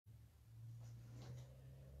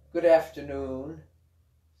Good afternoon.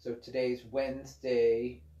 So today's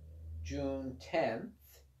Wednesday, June 10th,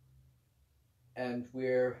 and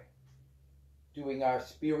we're doing our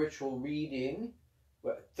spiritual reading,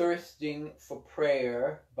 Thirsting for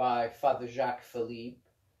Prayer by Father Jacques Philippe,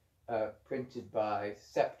 printed by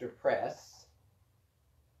Scepter Press,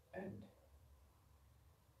 and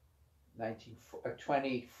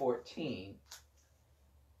 2014.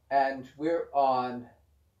 And we're on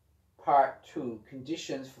Part 2,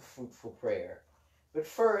 Conditions for Fruitful Prayer. But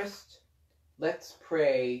first, let's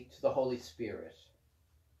pray to the Holy Spirit.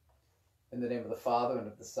 In the name of the Father, and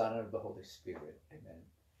of the Son, and of the Holy Spirit. Amen.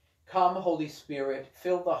 Come, Holy Spirit,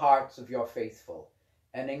 fill the hearts of your faithful,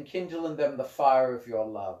 and enkindle in them the fire of your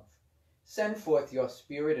love. Send forth your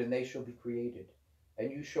Spirit, and they shall be created,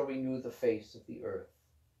 and you shall renew the face of the earth.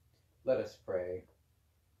 Let us pray.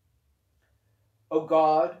 O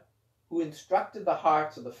God, who instructed the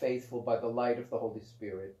hearts of the faithful by the light of the Holy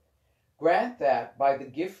Spirit, grant that, by the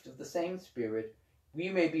gift of the same Spirit, we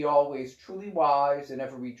may be always truly wise and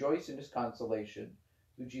ever rejoice in his consolation,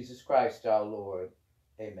 through Jesus Christ our Lord.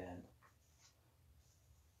 Amen.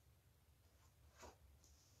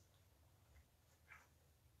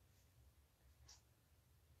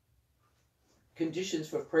 Conditions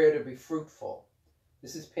for prayer to be fruitful.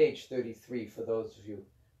 This is page 33 for those of you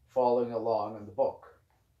following along in the book.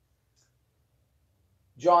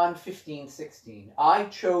 John 15:16. I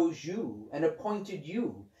chose you and appointed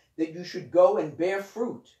you that you should go and bear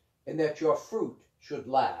fruit, and that your fruit should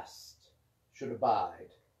last, should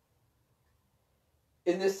abide.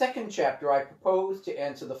 In this second chapter, I propose to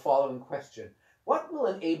answer the following question. What will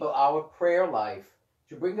enable our prayer life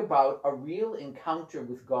to bring about a real encounter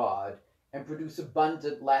with God and produce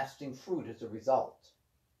abundant, lasting fruit as a result?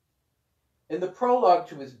 In the prologue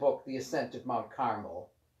to his book, The Ascent of Mount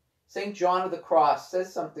Carmel, St. John of the Cross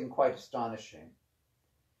says something quite astonishing.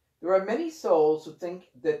 There are many souls who think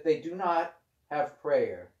that they do not have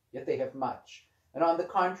prayer, yet they have much. And on the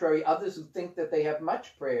contrary, others who think that they have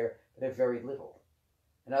much prayer, but have very little.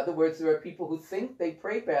 In other words, there are people who think they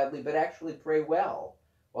pray badly, but actually pray well,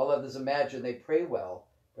 while others imagine they pray well,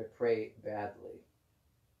 but pray badly.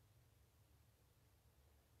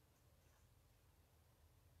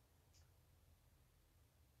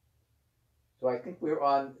 So I think we're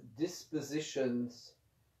on dispositions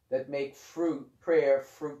that make prayer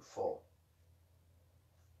fruitful,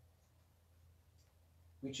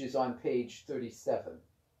 which is on page 37.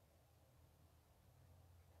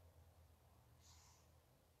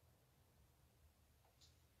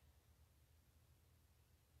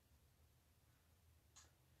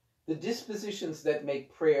 The dispositions that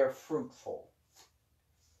make prayer fruitful.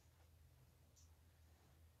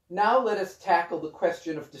 Now let us tackle the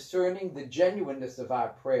question of discerning the genuineness of our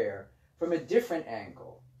prayer from a different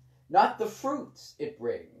angle. Not the fruits it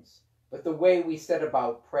brings, but the way we set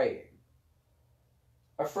about praying.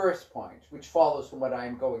 A first point, which follows from what I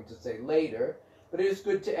am going to say later, but it is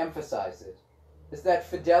good to emphasize it, is that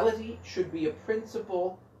fidelity should be a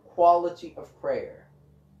principal quality of prayer.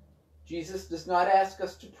 Jesus does not ask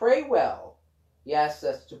us to pray well. He asks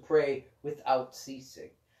us to pray without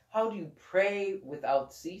ceasing. How do you pray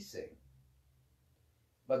without ceasing?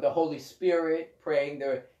 But the Holy Spirit praying,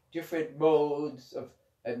 there are different modes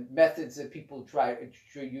and methods that people try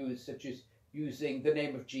to use, such as using the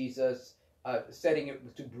name of Jesus, setting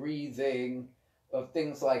it to breathing,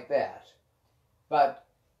 things like that. But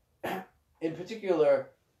in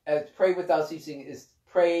particular, as pray without ceasing is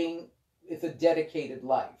praying with a dedicated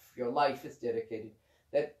life. Your life is dedicated,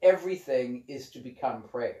 that everything is to become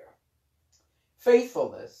prayer.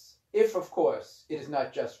 Faithfulness, if of course it is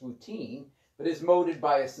not just routine, but is motivated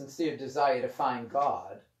by a sincere desire to find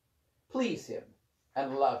God, please him,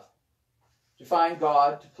 and love him. To find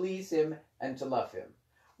God, to please him, and to love him,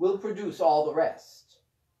 will produce all the rest.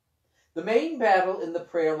 The main battle in the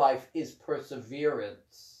prayer life is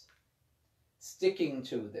perseverance, sticking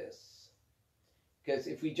to this. Because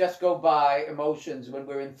if we just go by emotions when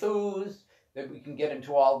we're enthused, then we can get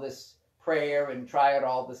into all this prayer and try out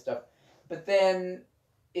all this stuff. But then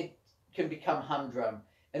it can become humdrum.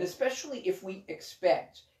 And especially if we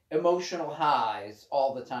expect emotional highs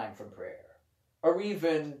all the time from prayer, or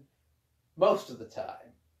even most of the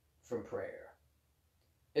time from prayer.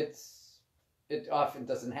 It often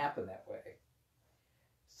doesn't happen that way.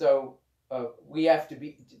 So we have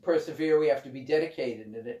to persevere, we have to be dedicated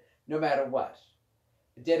in it, no matter what.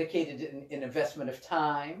 Dedicated in investment of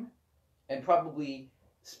time, and probably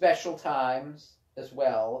special times as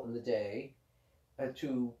well in the day,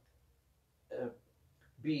 to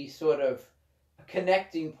be sort of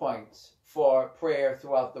connecting points for prayer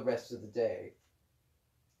throughout the rest of the day.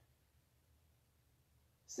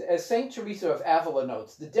 As St. Teresa of Avila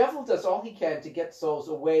notes, the devil does all he can to get souls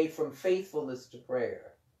away from faithfulness to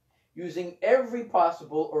prayer, using every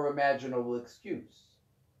possible or imaginable excuse.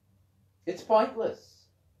 It's pointless.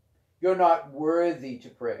 You're not worthy to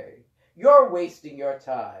pray. You're wasting your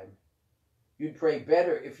time. You'd pray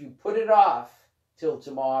better if you put it off till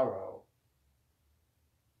tomorrow.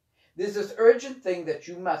 There's this urgent thing that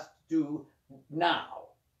you must do now,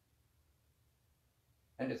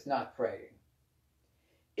 and it's not praying.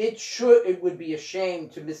 It would be a shame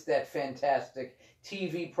to miss that fantastic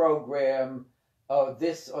TV program,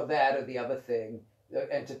 this or that or the other thing,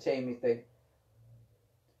 the entertainment thing.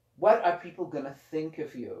 What are people going to think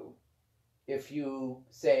of you if you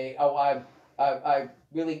say, "Oh, I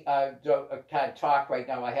can't talk right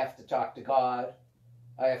now. I have to talk to God.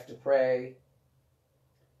 I have to pray."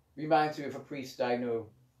 Reminds me of a priest I knew,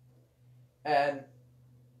 and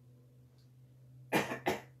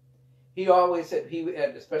he always said he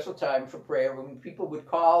had a special time for prayer when people would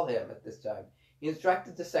call him at this time. He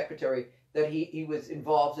instructed the secretary that he was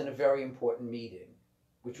involved in a very important meeting,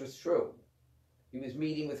 which was true. He was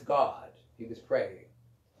meeting with God. He was praying.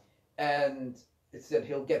 And it said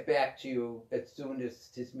he'll get back to you as soon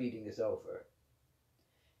as his meeting is over.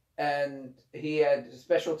 And he had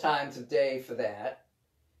special times of day for that.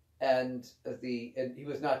 And he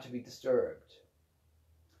was not to be disturbed.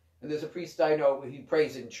 And there's a priest I know, he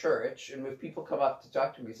prays in church, and if people come up to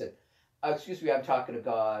talk to him, he said, "Excuse me, I'm talking to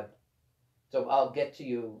God, so I'll get to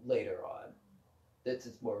you later on. This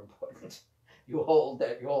is more important." You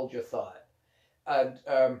hold your thought. And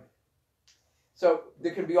so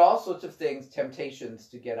there can be all sorts of things, temptations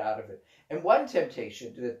to get out of it. And one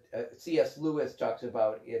temptation that C.S. Lewis talks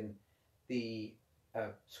about in the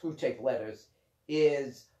Screwtape Letters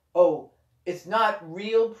is, it's not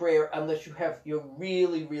real prayer unless you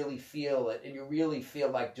really, really feel it and you really feel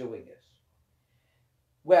like doing it.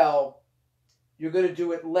 Well, you're going to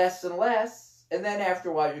do it less and less, and then after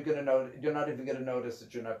a while you're not even going to notice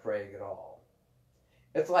that you're not praying at all.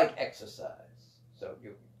 It's like exercise. So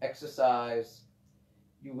you exercise,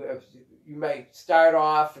 you may start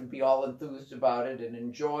off and be all enthused about it and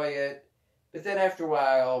enjoy it, but then after a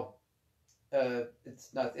while,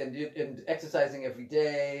 it's not, and exercising every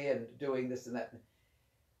day and doing this and that,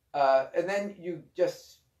 and then you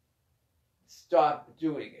just stop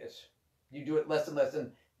doing it. You do it less and less,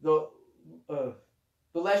 and the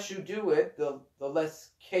less you do it, the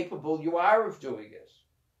less capable you are of doing it.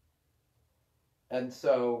 And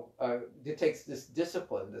so it takes this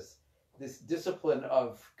discipline, this discipline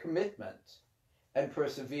of commitment and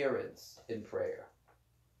perseverance in prayer.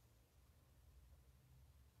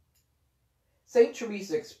 St.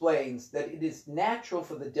 Teresa explains that it is natural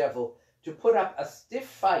for the devil to put up a stiff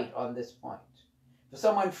fight on this point. For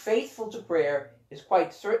someone faithful to prayer is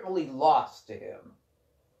quite certainly lost to him.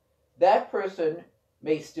 That person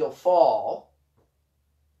may still fall,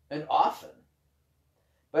 and often,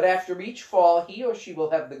 but after each fall, he or she will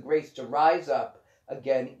have the grace to rise up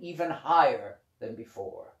again even higher than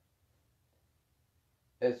before.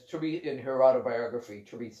 As in her autobiography,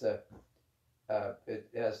 Teresa,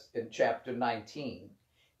 as in chapter 19,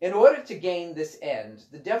 in order to gain this end,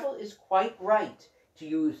 the devil is quite right to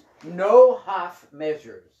use no half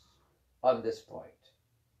measures on this point.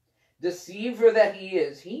 Deceiver that he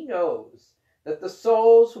is, he knows that the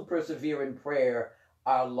souls who persevere in prayer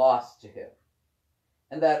are lost to him,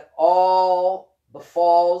 and that all the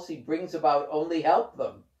falls he brings about only help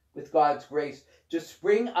them, with God's grace, to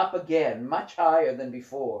spring up again much higher than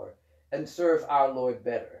before and serve our Lord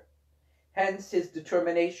better. Hence his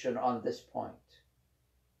determination on this point.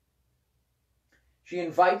 She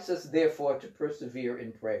invites us, therefore, to persevere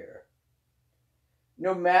in prayer.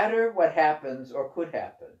 No matter what happens or could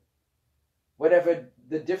happen, whatever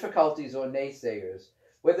the difficulties or naysayers,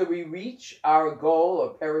 whether we reach our goal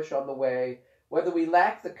or perish on the way, whether we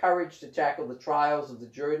lack the courage to tackle the trials of the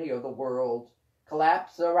journey or the world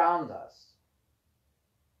collapse around us,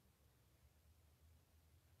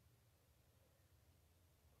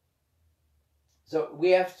 so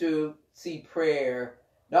we have to see prayer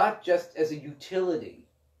not just as a utility,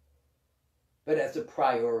 but as a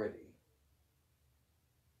priority.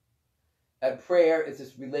 And prayer is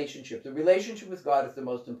this relationship. The relationship with God is the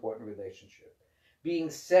most important relationship. Being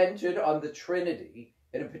centered on the Trinity,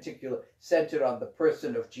 and in particular, centered on the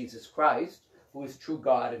person of Jesus Christ, who is true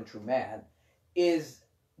God and true man, is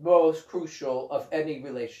most crucial of any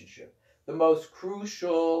relationship. The most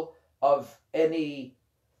crucial of any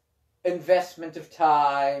investment of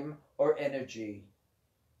time or energy.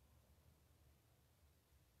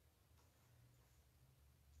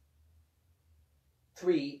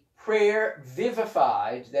 Three, prayer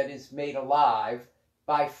vivified, that is made alive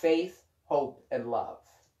by faith, hope, and love.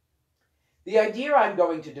 The idea I'm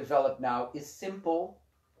going to develop now is simple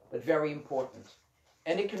but very important,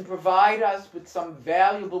 and it can provide us with some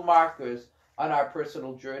valuable markers on our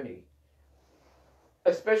personal journey,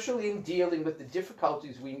 especially in dealing with the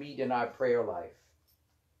difficulties we meet in our prayer life.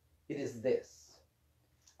 It is this: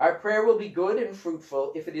 our prayer will be good and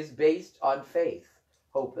fruitful if it is based on faith,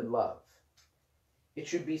 hope, and love. It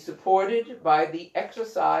should be supported by the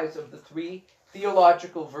exercise of the 3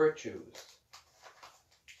 theological virtues: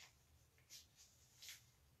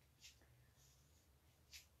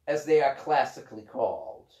 as they are classically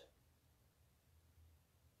called.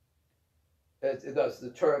 Thus,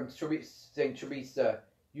 the term St. Teresa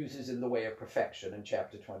uses in The Way of Perfection in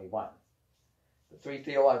chapter 21. The 3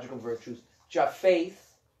 theological virtues, which are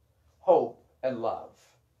faith, hope, and love,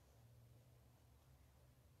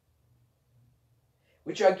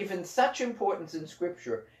 which are given such importance in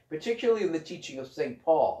Scripture, particularly in the teaching of St.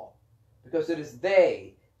 Paul, because it is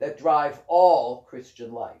they that drive all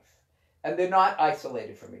Christian life. And they're not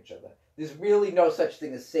isolated from each other. There's really no such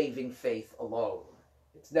thing as saving faith alone.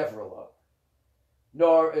 It's never alone.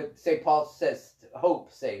 Nor, St. Paul says,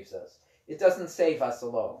 hope saves us. It doesn't save us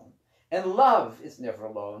alone. And love is never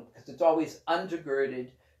alone, because it's always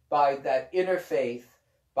undergirded by that inner faith,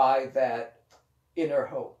 by that inner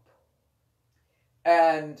hope.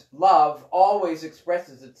 And love always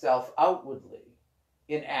expresses itself outwardly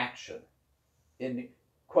in action, in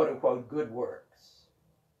quote-unquote good works.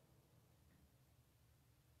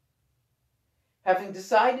 Having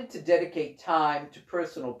decided to dedicate time to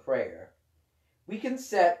personal prayer, we can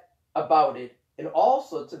set about it in all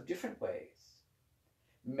sorts of different ways.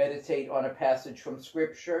 Meditate on a passage from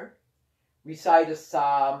Scripture, recite a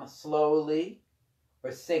psalm slowly,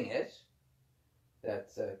 or sing it.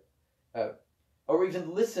 That's or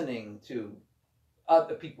even listening to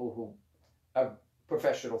other people who are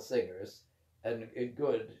professional singers and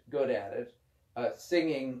good at it,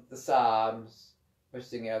 singing the psalms. I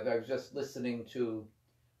was just listening to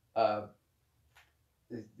I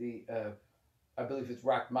believe it's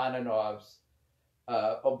Rachmaninoff's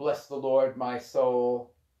 "Oh Bless the Lord, My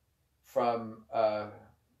Soul" from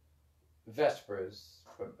Vespers,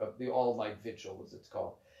 of the all-night vigil, as it's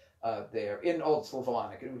called, there in Old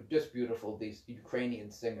Slavonic. It was just beautiful. These Ukrainian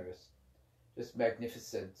singers, just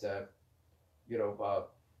magnificent.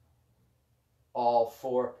 All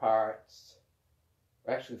 4 parts,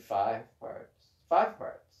 or actually 5 parts. 5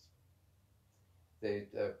 parts. They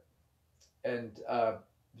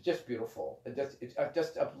just beautiful. It's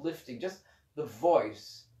just uplifting. Just the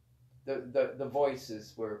voice, the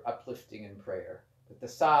voices were uplifting in prayer. But the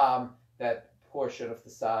psalm, that portion of the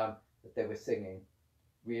psalm that they were singing,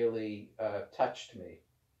 really touched me.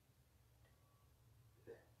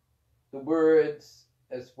 The words,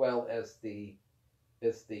 as well as the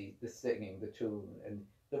singing, the tune, and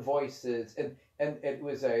the voices, and it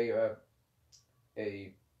was a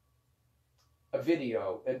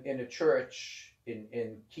video in a church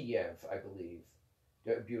in Kiev, I believe,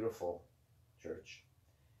 a beautiful church.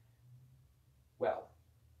 Well,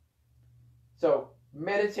 so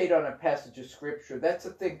meditate on a passage of Scripture. That's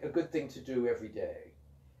a good thing to do every day.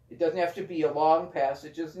 It doesn't have to be a long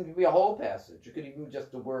passage. It doesn't have to be a whole passage. It could even be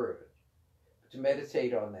just a word. But to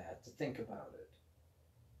meditate on that, to think about it,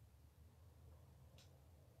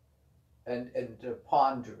 and to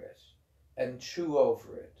ponder it, and chew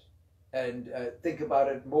over it, and think about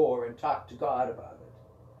it more, and talk to God about it.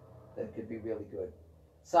 That could be really good.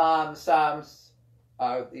 Psalms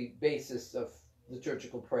are the basis of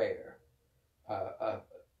liturgical prayer.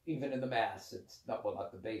 Even in the Mass, it's not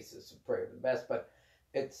the basis of prayer in the Mass, but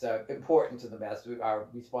it's important to the Mass. Our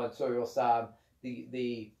responsorial psalm,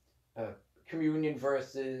 the communion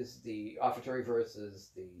verses, the offertory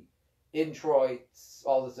verses, the introits,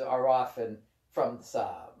 all this are often from the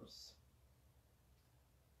Psalms.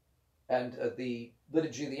 And the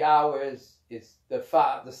Liturgy of the Hours is the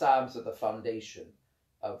Psalms are the foundation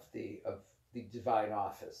of the divine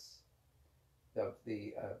office, of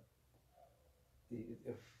the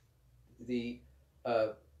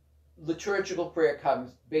liturgical prayer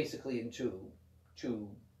comes basically in two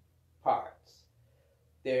parts.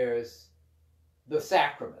 There's the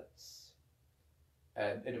sacraments,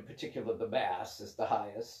 and in particular the Mass is the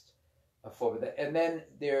highest form of that. And then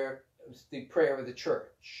there's the prayer of the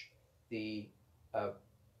Church, the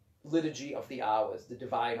Liturgy of the Hours, the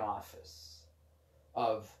divine office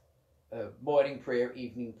of morning prayer,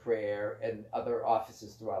 evening prayer, and other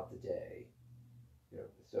offices throughout the day.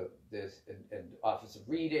 So there's an office of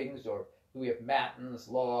readings, or we have matins,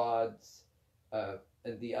 lauds,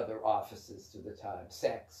 and the other offices to the time.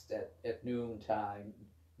 Sext at noontime,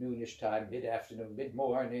 noonish time, mid-afternoon,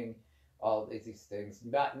 mid-morning, all these things.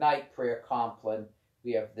 Night prayer, Compline,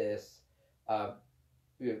 we have this that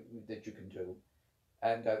you can do.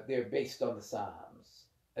 And they're based on the Psalms.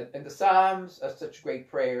 And the Psalms are such great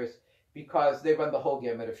prayers because they run the whole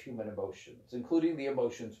gamut of human emotions, including the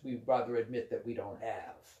emotions we'd rather admit that we don't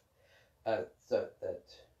have. So that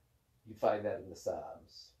you find that in the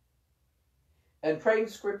Psalms. And praying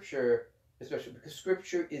Scripture, especially because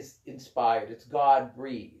Scripture is inspired, it's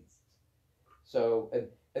God-breathed. So,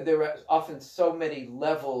 and there are often so many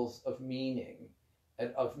levels of meaning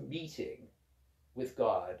and of meeting with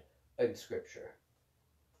God in Scripture.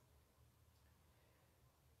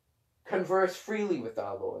 Converse freely with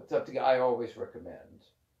our Lord. Something I always recommend.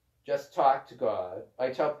 Just talk to God. I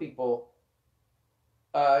tell people,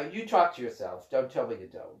 you talk to yourself. Don't tell me you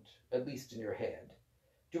don't, at least in your head.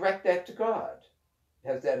 Direct that to God.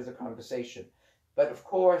 Has that as a conversation. But of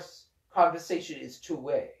course, conversation is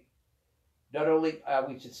two-way. Not only are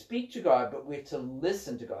we to speak to God, but we're to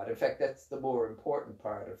listen to God. In fact, that's the more important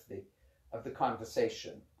part of the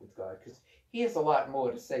conversation with God, because He has a lot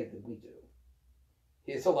more to say than we do.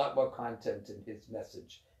 He has a lot more content in His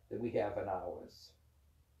message than we have in ours.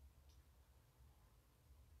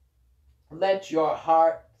 Let your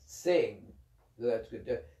heart sing. That's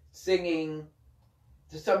good. Singing.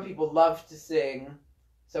 Some people love to sing.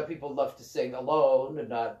 Some people love to sing alone and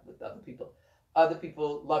not with other people. Other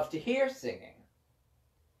people love to hear singing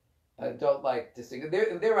and don't like to sing.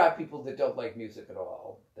 There are people that don't like music at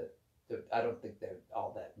all. That I don't think there are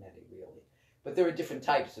all that many, really. But there are different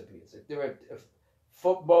types of music. There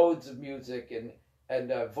are modes of music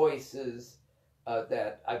and voices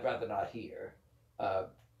that I'd rather not hear.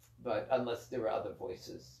 But unless there are other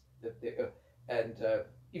voices. And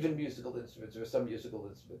even musical instruments. There are some musical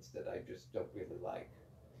instruments that I just don't really like.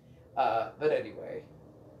 But anyway,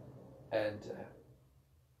 and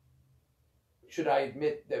should I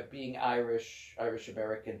admit that being Irish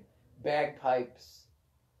American, bagpipes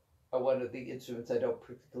are one of the instruments I don't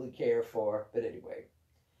particularly care for. But anyway,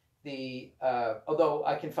 although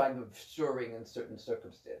I can find them stirring in certain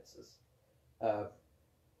circumstances.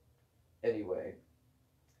 Anyway,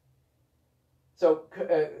 so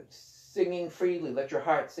singing freely, let your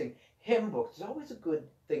heart sing. Hymn books. It's always a good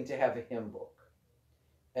thing to have a hymn book.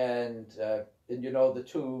 And you know the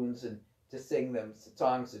tunes and to sing them,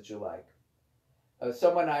 songs that you like.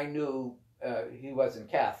 Someone I knew, he wasn't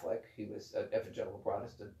Catholic, he was an evangelical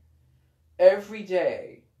Protestant. Every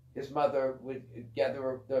day, his mother would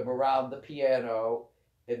gather them around the piano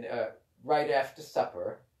right after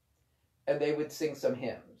supper, and they would sing some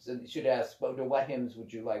hymns. And she'd ask, well, what hymns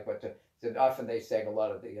would you like? And often they sang a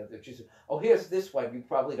lot of the other. She said, oh, here's this one. You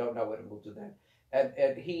probably don't know it, and we'll do that.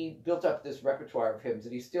 And he built up this repertoire of hymns,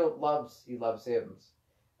 and he still loves hymns,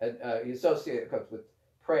 and he associates it with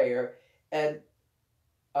prayer. And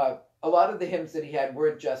a lot of the hymns that he had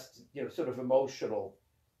weren't just sort of emotional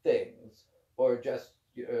things, or just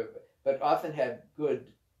but often had good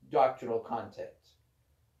doctrinal content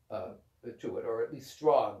to it, or at least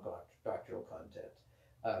strong doctrinal content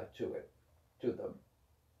to them.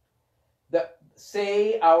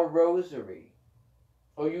 Say our rosary.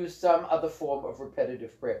 Or use some other form of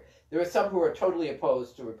repetitive prayer. There are some who are totally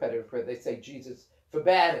opposed to repetitive prayer. They say Jesus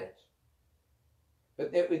forbade it.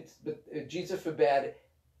 But Jesus forbade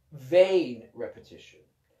vain repetition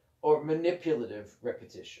or manipulative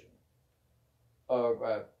repetition.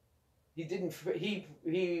 Or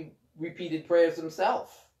he repeated prayers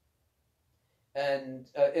himself. And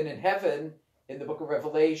in heaven, in the book of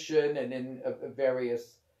Revelation and in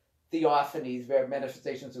various theophanies, various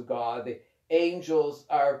manifestations of God, the angels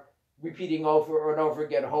are repeating over and over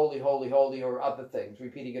again, holy, holy, holy, or other things,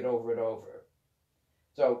 repeating it over and over.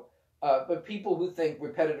 So, but people who think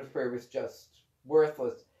repetitive prayer is just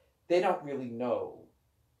worthless, they don't really know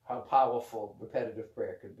how powerful repetitive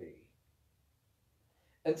prayer can be.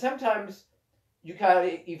 And sometimes you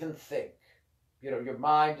can't even think. Your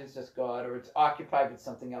mind is just gone, or it's occupied with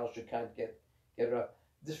something else, you can't get it up.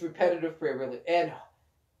 This repetitive prayer really, and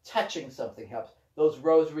touching something helps. Those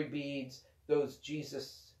rosary beads, those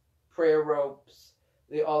Jesus prayer ropes,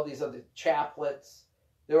 all these other chaplets,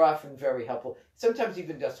 they're often very helpful. Sometimes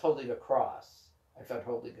even just holding a cross. I found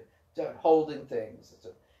holding things. It's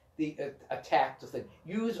a tactile thing.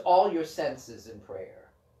 Use all your senses in prayer.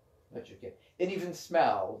 That you can. And even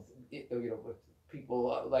smell.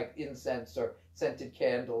 People like incense or scented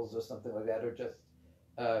candles or something like that, or just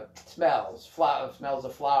smells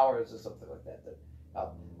of flowers or something like that.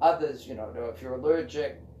 Others, if you're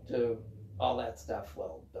allergic to all that stuff,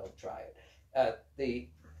 well, don't try it.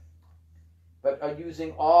 But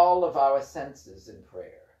using all of our senses in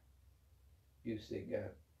prayer, using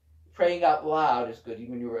praying out loud is good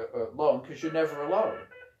even when you're alone, because you're never alone.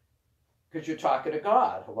 Because you're talking to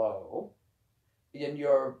God, hello.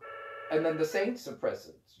 And then the saints are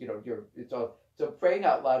present. So praying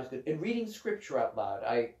out loud is good. And reading scripture out loud,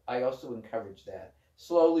 I also encourage that.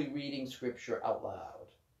 Slowly reading scripture out loud.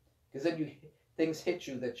 Because then things hit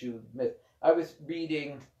you that you miss. I was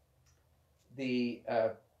reading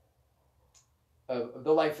about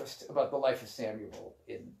the life of Samuel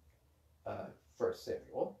in 1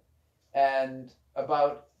 Samuel, and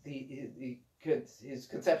about his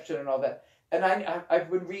conception and all that. And I've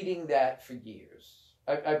been reading that for years.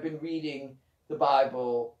 I've been reading the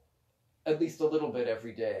Bible at least a little bit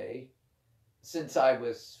every day since I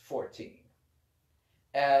was 14.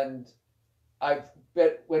 And I've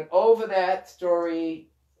went over that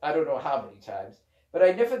story I don't know how many times, but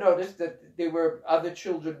I never noticed that there were other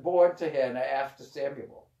children born to Hannah after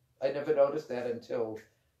Samuel. I never noticed that until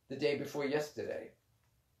the day before yesterday.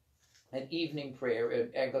 An evening prayer,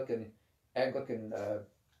 an Anglican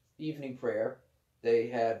evening prayer, they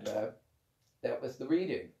had, that was the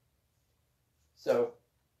reading. So,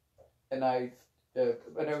 and I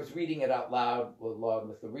was reading it out loud along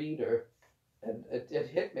with the reader, and it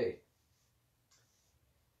hit me.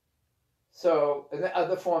 So, and the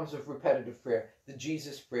other forms of repetitive prayer, the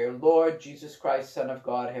Jesus prayer, Lord Jesus Christ, Son of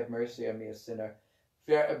God, have mercy on me, a sinner.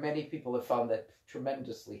 Many people have found that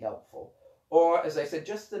tremendously helpful. Or, as I said,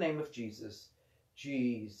 just the name of Jesus,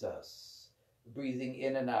 Jesus, breathing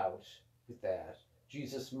in and out with that.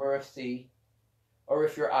 Jesus Mercy, or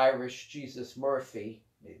if you're Irish, Jesus Murphy,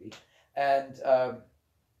 maybe. And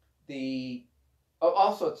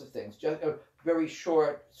all sorts of things, just a very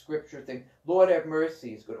short scripture thing. Lord have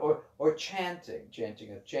mercy is good. Or chanting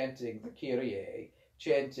the Kyrie,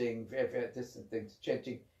 chanting distant things,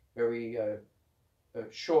 chanting very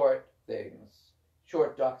short things,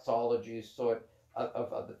 short doxologies, sort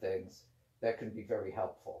of other things that can be very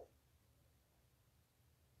helpful.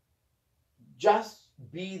 Just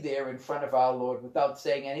be there in front of our Lord without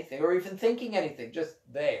saying anything or even thinking anything, just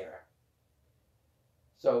there.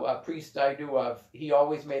 So a priest I knew of, he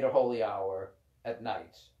always made a holy hour at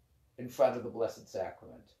night in front of the Blessed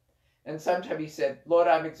Sacrament. And sometimes he said, Lord,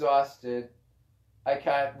 I'm exhausted. I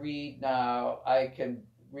can't read now. I can't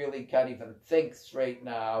even think straight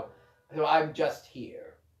now. So I'm just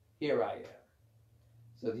here. Here I am.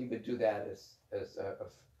 So he would do that as a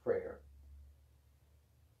prayer.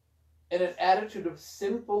 And an attitude of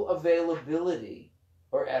simple availability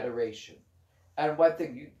or adoration. And one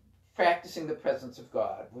thing, practicing the presence of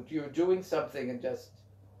God. When you're doing something and just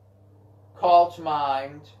call to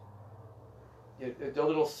mind the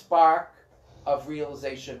little spark of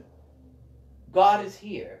realization, God is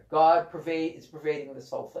here. God is pervading this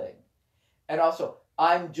whole thing. And also,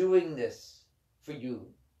 I'm doing this for you,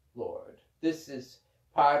 Lord. This is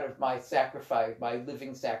part of my sacrifice, my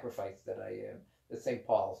living sacrifice that I am, that St.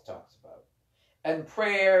 Paul talks about. And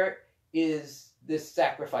prayer is this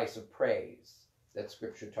sacrifice of praise that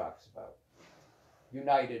Scripture talks about,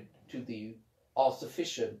 united to the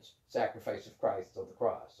all-sufficient sacrifice of Christ on the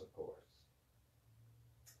cross, of course.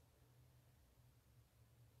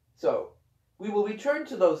 So, we will return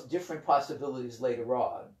to those different possibilities later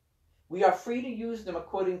on. We are free to use them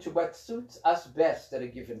according to what suits us best at a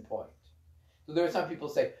given point. So there are some people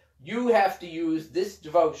who say, you have to use this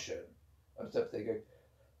devotion of something,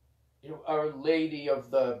 Our Lady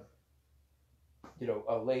of the,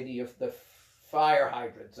 Our Lady of the fire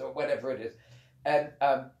hydrants or whatever it is. And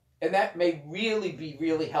that may really be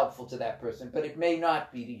really helpful to that person, but it may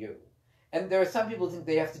not be to you. And there are some people who think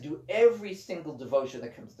they have to do every single devotion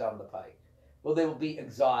that comes down the pike. Well, they will be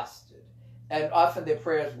exhausted. And often their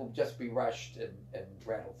prayers will just be rushed and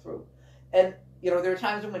rattle through. And, there are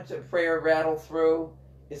times when a prayer rattle through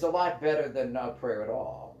is a lot better than no prayer at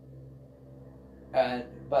all.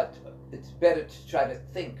 But it's better to try to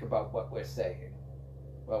think about what we're saying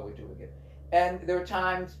while we're doing it. And there are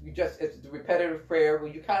times it's the repetitive prayer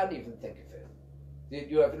where you can't even think of it.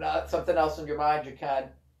 You have something else in your mind, you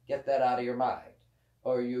can't get that out of your mind.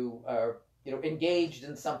 Or you are, engaged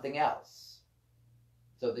in something else.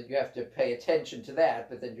 So that you have to pay attention to that,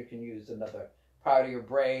 but then you can use another part of your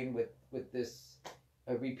brain with this,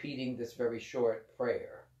 repeating this very short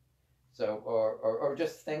prayer. So, or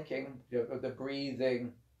just thinking, the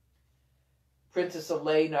breathing. Princess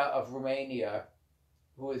Elena of Romania,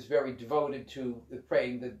 who is very devoted to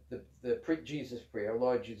praying the Jesus prayer,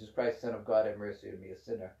 Lord Jesus Christ, Son of God, have mercy on me, a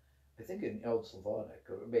sinner. I think in Old Slavonic,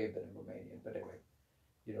 or it may have been in Romanian, but anyway,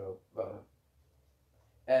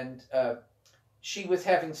 she was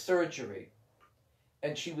having surgery,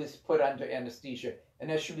 and she was put under anesthesia. And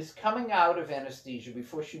as she was coming out of anesthesia,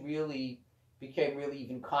 before she really became really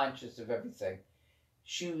even conscious of everything.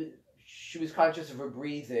 She was conscious of her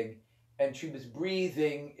breathing, and she was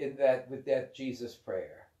breathing in that with that Jesus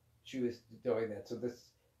prayer. She was doing that, so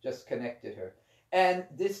this just connected her. And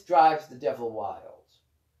this drives the devil wild,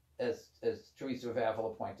 as Teresa of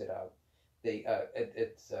Avila pointed out. The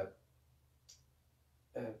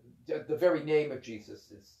very name of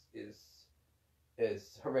Jesus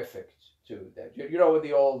is horrific to that. You know, in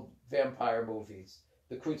the old vampire movies,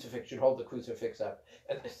 the crucifix should hold the crucifix up,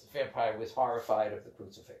 and this vampire was horrified of the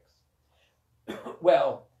crucifix.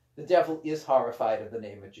 Well, the devil is horrified of the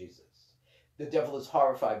name of Jesus. The devil is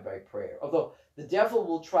horrified by prayer, although the devil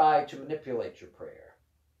will try to manipulate your prayer,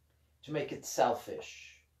 to make it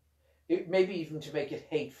selfish, maybe even to make it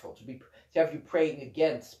hateful, to have you praying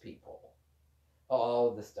against people, all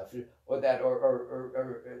of this stuff,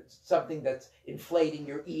 or something that's inflating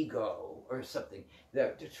your ego, or something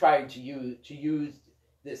that trying to use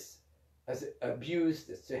this as abuse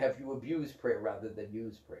this, to have you abuse prayer rather than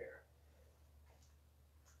use prayer.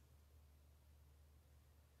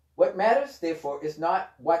 What matters, therefore, is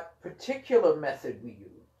not what particular method we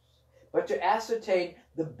use, but to ascertain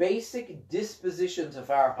the basic dispositions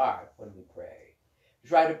of our heart when we pray.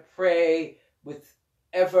 Try to pray with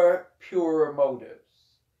ever purer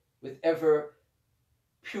motives, with ever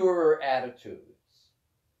purer attitudes,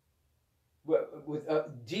 with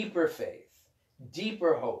a deeper faith,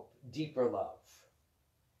 deeper hope, deeper love.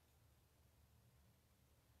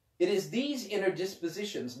 It is these inner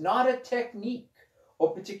dispositions, not a technique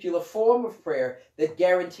or particular form of prayer, that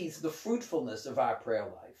guarantees the fruitfulness of our prayer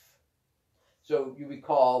life. So you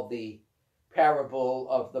recall the parable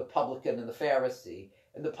of the publican and the Pharisee,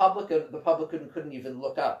 and the publican couldn't even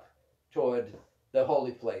look up toward the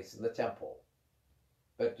holy place in the temple,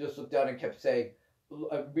 but just looked down and kept saying,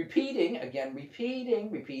 repeating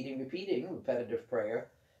repetitive prayer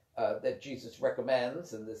that Jesus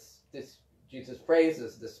recommends, and this Jesus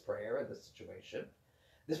praises this prayer in this situation.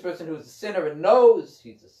 This person who is a sinner and knows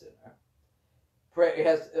he's a sinner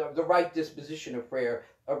has the right disposition of prayer,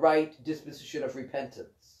 a right disposition of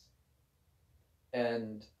repentance,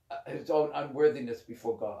 and his own unworthiness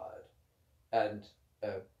before God, and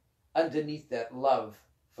underneath that, love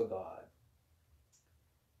for God,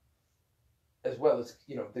 as well as,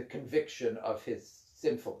 the conviction of his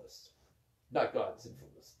sinfulness, not God's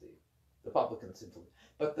sinfulness, the publican's sinfulness,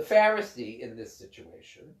 but the Pharisee in this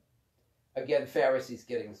situation. Again, Pharisees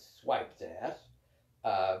getting swiped at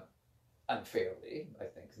unfairly, I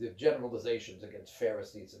think. The generalizations against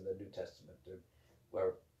Pharisees in the New Testament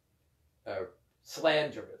were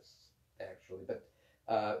slanderous, actually. But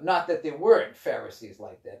not that there weren't Pharisees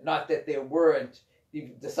like that. Not that there weren't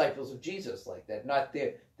disciples of Jesus like that. Not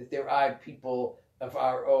that there aren't people of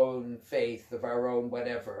our own faith, of our own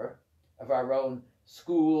whatever, of our own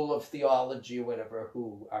school of theology or whatever,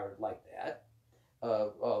 who are like that.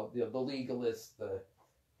 The legalists,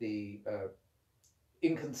 the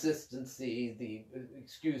inconsistency, the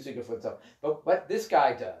excusing of oneself. But what this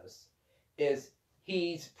guy does is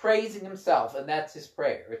he's praising himself, and that's his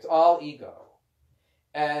prayer. It's all ego.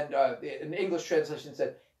 And an English translation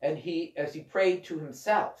said, and as he prayed to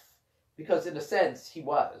himself, because in a sense he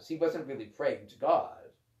wasn't really praying to God.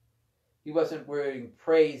 He wasn't really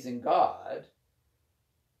praising God.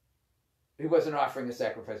 He wasn't offering a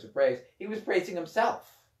sacrifice of praise. He was praising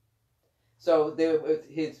himself. So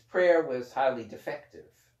his prayer was highly defective.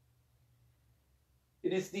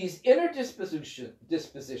 It is these inner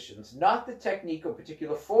dispositions, not the technique or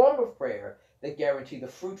particular form of prayer, that guarantee the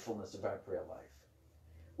fruitfulness of our prayer life.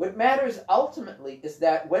 What matters ultimately is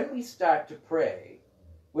that when we start to pray,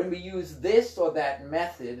 when we use this or that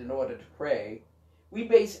method in order to pray, we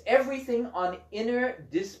base everything on inner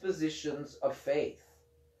dispositions of faith,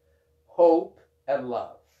 hope, and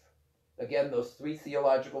love. Again, those three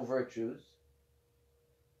theological virtues.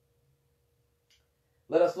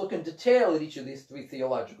 Let us look in detail at each of these three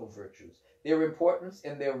theological virtues, their importance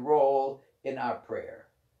and their role in our prayer.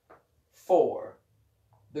 4,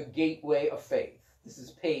 the gateway of faith. This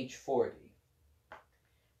is page 40.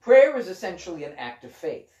 Prayer is essentially an act of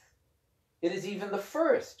faith. It is even the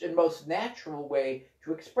first and most natural way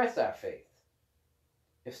to express our faith.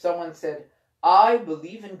 If someone said, I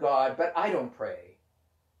believe in God, but I don't pray,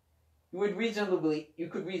 you could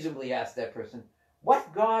reasonably ask that person,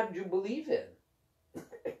 what God do you believe in?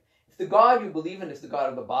 If the God you believe in is the God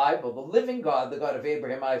of the Bible, the living God, the God of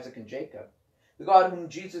Abraham, Isaac, and Jacob, the God whom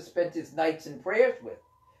Jesus spent his nights in prayers with,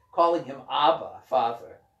 calling him Abba,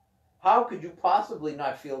 Father, how could you possibly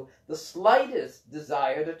not feel the slightest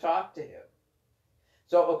desire to talk to him?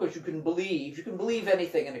 So, of course, you can believe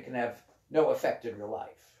anything and it can have no effect in your life.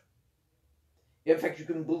 In fact, you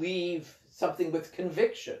can believe something with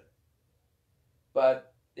conviction,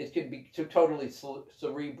 but it can be totally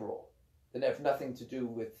cerebral and have nothing to do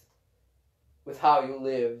with how you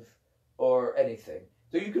live or anything.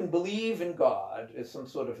 So you can believe in God as some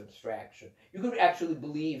sort of abstraction. You could actually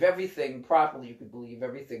believe everything properly. You could believe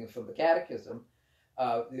everything from the Catechism,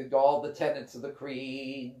 all the tenets of the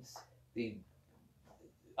creeds, the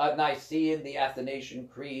Nicene, the Athanasian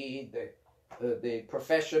Creed, the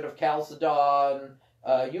Profession of Chalcedon,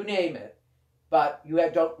 you name it. But you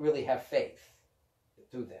don't really have faith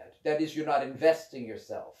through that. That is, you're not investing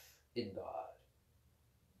yourself in God.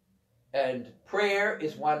 And prayer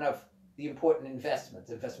is one of the important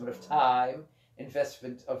investments, investment of time,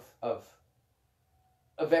 investment of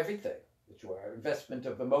everything that you are, investment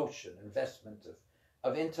of emotion, investment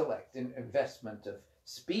of intellect, investment of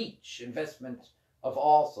speech, investment of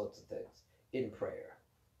all sorts of things in prayer.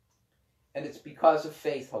 And it's because of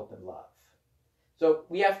faith, hope, and love. So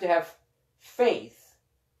we have to have faith,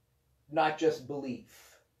 not just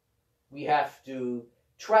belief. We have to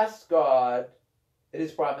trust God and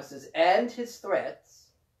his promises and his threats,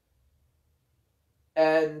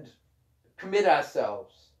 and commit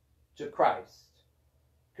ourselves to Christ,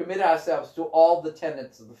 commit ourselves to all the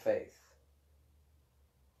tenets of the faith.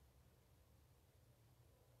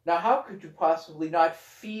 Now, how could you possibly not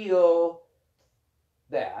feel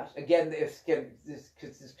that? Again, this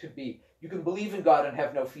could be, you can believe in God and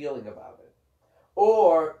have no feeling about it.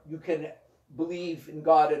 Or you can believe in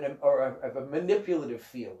God or have a manipulative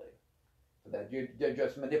feeling. That you're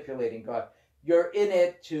just manipulating God. You're in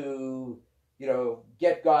it to,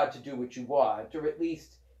 get God to do what you want, or at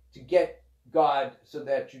least to get God so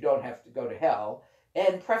that you don't have to go to hell.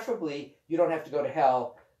 And preferably, you don't have to go to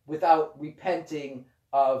hell without repenting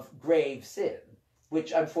of grave sin,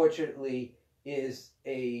 which unfortunately is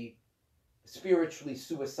a spiritually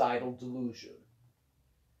suicidal delusion.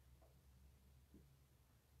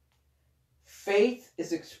 Faith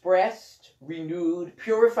is expressed, renewed,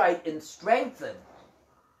 purified, and strengthened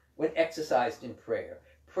when exercised in prayer.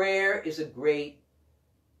 Prayer is a great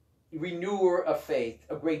renewer of faith,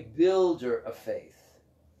 a great builder of faith,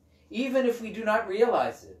 even if we do not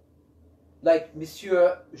realize it. Like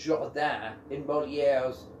Monsieur Jourdain in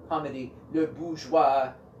Molière's comedy Le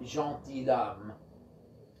Bourgeois Gentilhomme,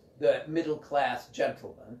 the middle-class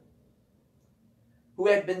gentleman, who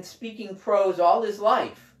had been speaking prose all his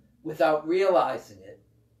life without realizing it.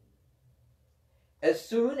 As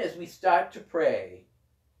soon as we start to pray,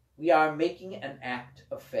 we are making an act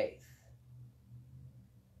of faith.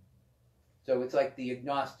 So it's like the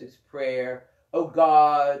agnostic's prayer, "Oh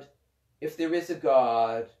God, if there is a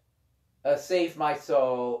God, save my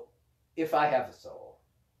soul if I have a soul."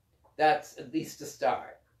 That's at least a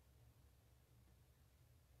start.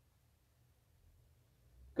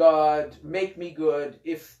 God, make me good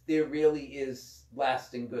if there really is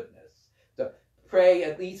lasting goodness. So pray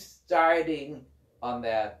at least starting on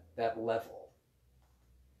that level.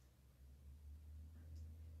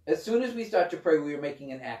 As soon as we start to pray, we are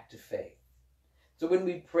making an act of faith. So when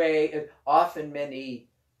we pray, often many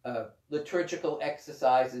liturgical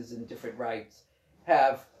exercises and different rites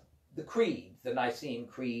have the creed, the Nicene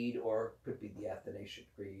Creed, or could be the Athanasian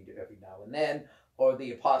Creed every now and then, or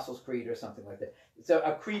the Apostles' Creed or something like that. So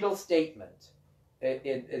a creedal statement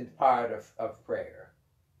in part of prayer.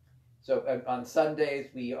 So on Sundays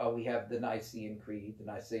we have the Nicene Creed, the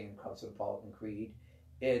Nicene Constantinopolitan Creed,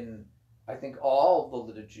 in I think all the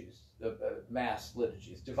liturgies, Mass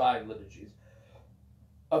liturgies, divine liturgies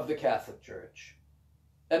of the Catholic Church,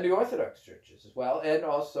 and the Orthodox churches as well, and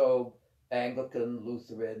also Anglican,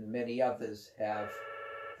 Lutheran, many others have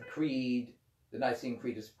the Creed, the Nicene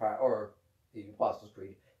Creed as part, or the Apostles'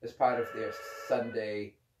 Creed, as part of their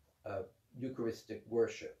Sunday Eucharistic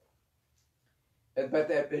worship. But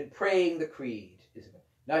in praying the Creed is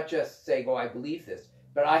not just saying, "Oh, I believe this,"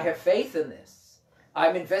 but I have faith in this.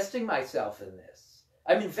 I'm investing myself in this.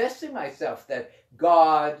 I'm investing myself that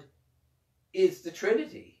God is the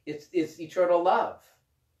Trinity. It's eternal love.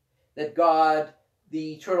 That God,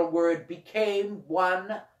 the eternal Word, became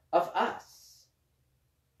one of us.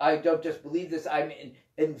 I don't just believe this. I'm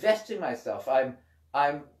investing myself. I'm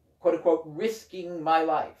quote unquote risking my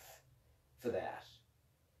life for that,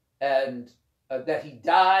 and that He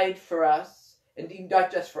died for us, and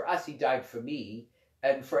not just for us. He died for me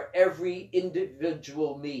and for every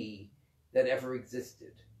individual me that ever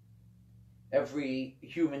existed, every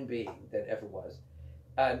human being that ever was.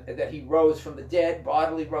 And that He rose from the dead,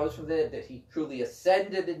 bodily rose from the dead, that He truly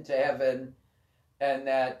ascended into heaven, and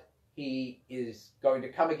that He is going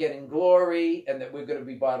to come again in glory, and that we're going to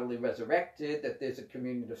be bodily resurrected, that there's a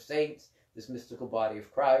communion of saints, this mystical body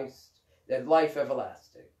of Christ, and life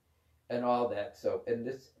everlasting, and all that. So, and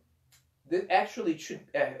this actually should.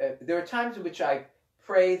 There are times in which I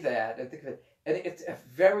pray that and think of it, and it's a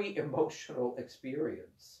very emotional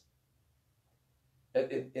experience.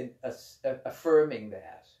 In affirming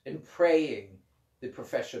that, in praying the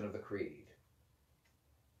profession of the creed.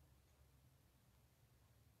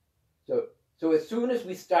 So as soon as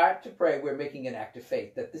we start to pray, we're making an act of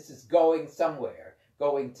faith that this is going somewhere,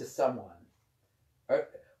 going to someone, or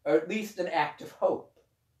at least an act of hope.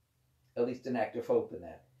 At least an act of hope in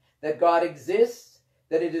that God exists,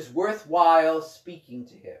 that it is worthwhile speaking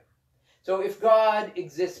to him. So if God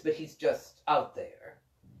exists, but he's just out there,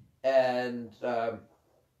 and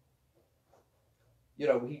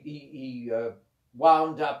he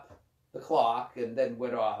wound up the clock and then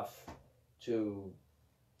went off to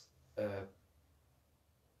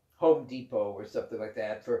Home Depot or something like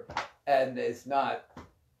that and is not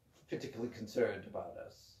particularly concerned about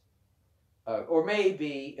us, or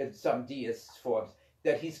maybe in some deist forms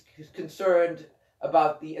that he's concerned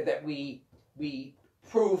about that we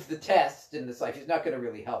prove the test in this life. He's not going to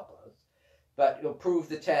really help us, but he'll prove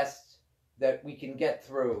the test that we can get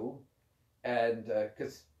through, and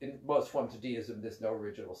because in most forms of deism there's no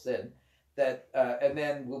original sin, that and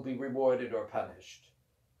then we'll be rewarded or punished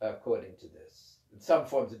according to this. In some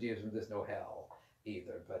forms of deism there's no hell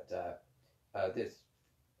either, but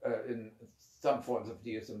in some forms of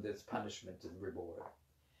deism there's punishment and reward.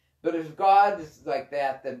 But if God is like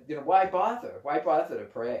that, then why bother? Why bother to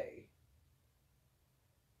pray?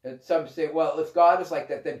 And some say, well, if God is like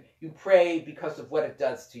that, then you pray because of what it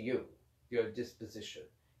does to you, your disposition,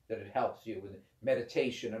 that it helps you with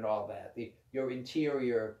meditation and all that, your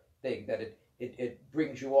interior thing, that it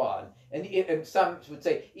brings you on. And some would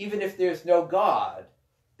say, even if there's no God,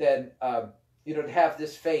 then to have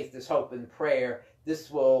this faith, this hope and prayer,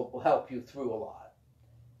 this will help you through a lot.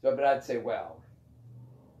 So, but I'd say, well,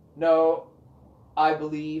 no, I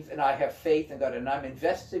believe and I have faith in God, and I'm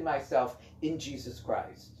investing myself in Jesus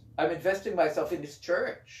Christ. I'm investing myself in his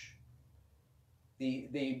church,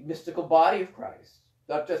 the mystical body of Christ,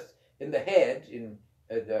 not just in the head, in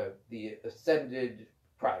the ascended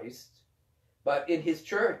Christ, but in his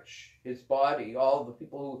church, his body, all the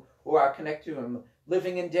people who are connected to him,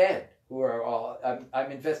 living and dead, who are all,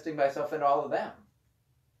 I'm investing myself in all of them.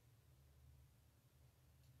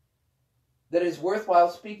 That is worthwhile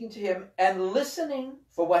speaking to him and listening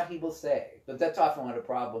for what he will say. But that's often not a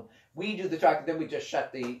problem. We do the talking, then we just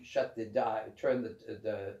shut the dial, turn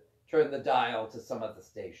the dial to some other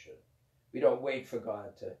station. We don't wait for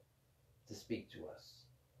God to speak to us.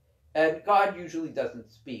 And God usually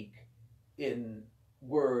doesn't speak in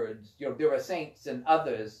words. There are saints and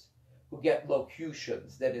others who get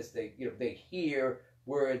locutions. That is, they hear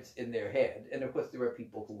words in their head. And of course, there are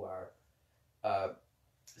people who are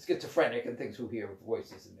schizophrenic and things who hear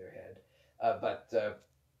voices in their head.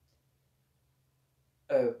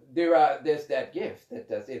 There's that gift that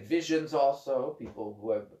does it. Visions also, people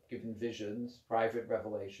who have given visions, private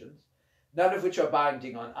revelations, none of which are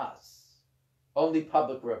binding on us. Only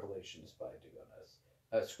public revelation is binding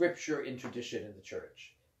on us. Scripture and tradition in the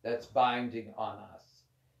church, that's binding on us.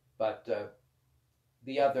 But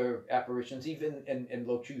the other apparitions, even in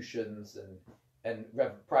locutions and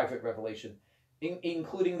private revelation,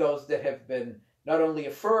 including those that have been not only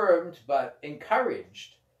affirmed but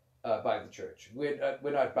encouraged by the church. We're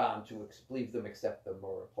not bound to believe them, accept them,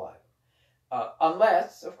 or apply them.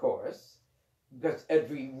 Unless, of course, because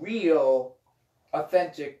every real,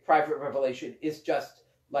 authentic private revelation is just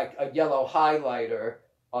like a yellow highlighter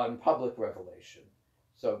on public revelation.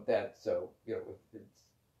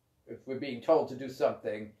 If we're being told to do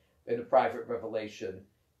something in a private revelation,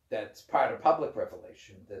 that's part of public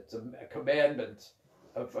revelation, that's a commandment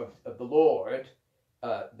of the Lord,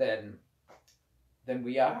 then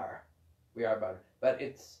we are bound. But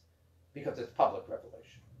it's because it's public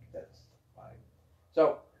revelation. That's fine.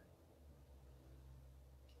 So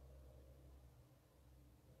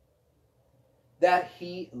that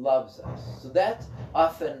he loves us. So that's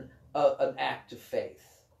often an act of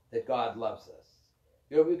faith, that God loves us.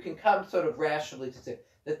 We can come sort of rationally to say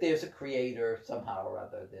that there's a creator somehow or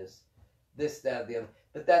other, this, that, the other,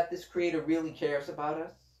 but that this creator really cares about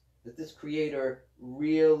us, that this creator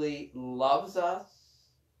really loves us.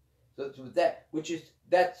 So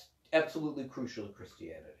that's absolutely crucial to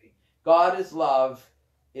Christianity. God is love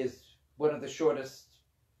is one of the shortest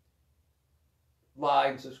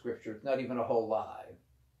lines of Scripture. It's not even a whole line,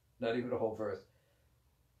 not even a whole verse,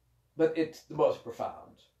 but it's the most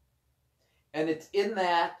profound. And it's in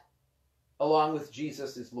that, along with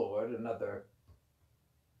Jesus is Lord, another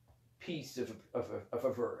piece of a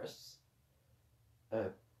verse,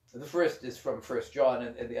 The first is from 1 John,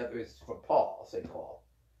 and the other is from Paul, St. Paul.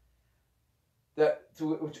 That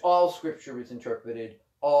through which all Scripture is interpreted,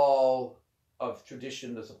 all of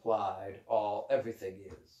tradition is applied, everything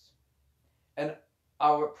is. And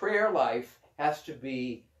our prayer life has to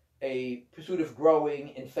be a pursuit of growing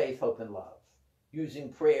in faith, hope, and love,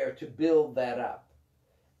 using prayer to build that up,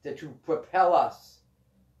 to propel us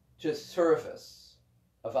to service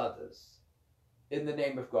of others in the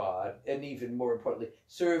name of God, and even more importantly,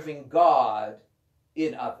 serving God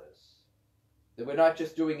in others. That we're not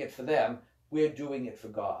just doing it for them, we're doing it for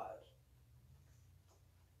God,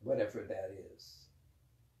 whatever that is.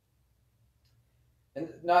 And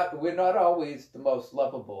we're not always the most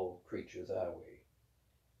lovable creatures, are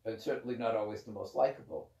we? And certainly not always the most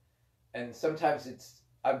likable. And sometimes it's,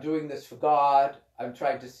 I'm doing this for God, I'm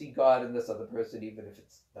trying to see God in this other person, even if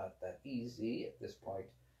it's not that easy at this point,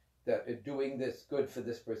 that doing this good for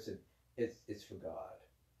this person is for God.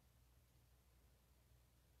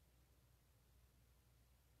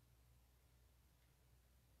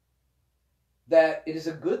 That it is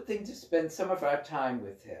a good thing to spend some of our time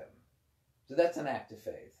with him. So that's an act of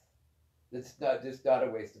faith. It's not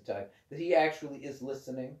a waste of time. That he actually is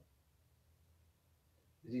listening.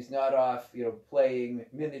 That he's not off, playing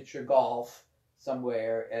miniature golf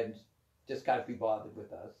somewhere and just can't be bothered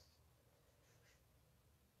with us.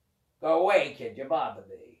 Go away, kid, you bother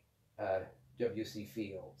me. W.C.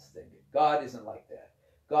 Fields thing. God isn't like that.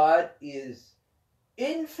 God is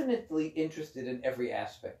infinitely interested in every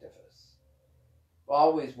aspect of us.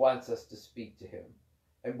 Always wants us to speak to him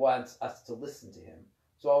and wants us to listen to him.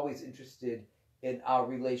 So always interested in our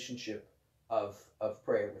relationship of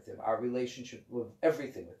prayer with him, our relationship with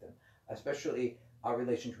everything with him, especially our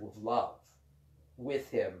relationship with love, with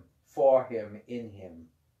him, for him, in him,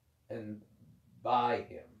 and by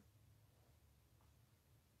him.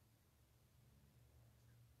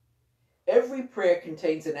 Every prayer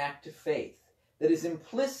contains an act of faith that is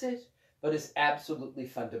implicit but is absolutely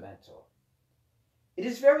fundamental. It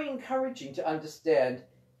is very encouraging to understand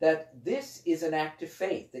that this is an act of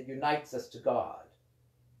faith that unites us to God.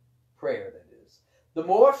 Prayer, that is. The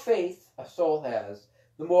more faith a soul has,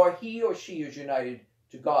 the more he or she is united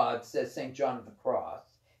to God, says St. John of the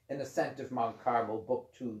Cross in Ascent of Mount Carmel,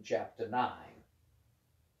 Book 2, Chapter 9.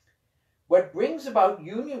 What brings about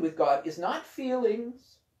union with God is not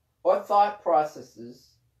feelings or thought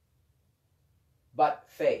processes, but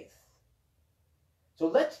faith. So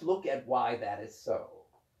let's look at why that is so.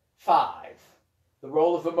 5. The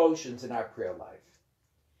role of emotions in our prayer life.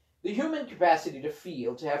 The human capacity to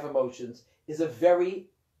feel, to have emotions, is a very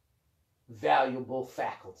valuable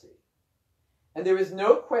faculty. And there is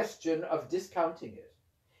no question of discounting it.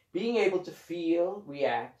 Being able to feel,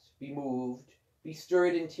 react, be moved, be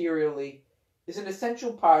stirred interiorly is an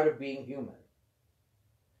essential part of being human.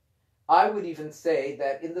 I would even say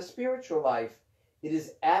that in the spiritual life, it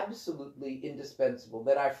is absolutely indispensable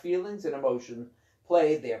that our feelings and emotions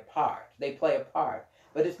play their part. They play a part,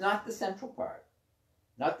 but it's not the central part.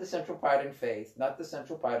 Not the central part in faith, not the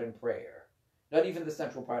central part in prayer, not even the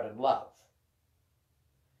central part in love.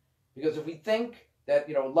 Because if we think that,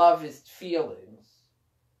 love is feelings,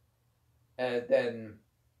 then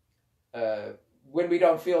when we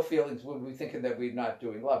don't feel feelings, we'll be thinking that we're not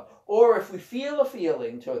doing love. Or if we feel a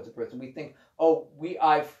feeling towards a person, we think,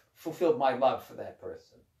 I've fulfilled my love for that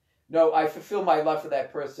person. No, I fulfill my love for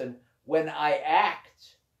that person when I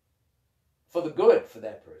act for the good for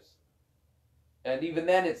that person. And even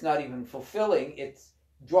then, it's not even fulfilling, it's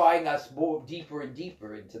drawing us more deeper and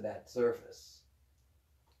deeper into that service.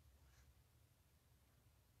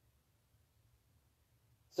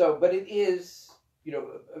 So, but it is,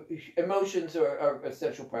 emotions are an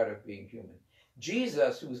essential part of being human.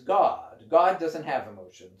 Jesus, who's God doesn't have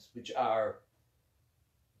emotions, which are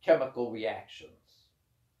chemical reactions.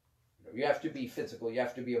 You have to be physical, you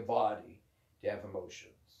have to be a body to have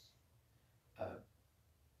emotions.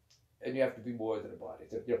 And you have to be more than a body.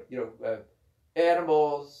 So,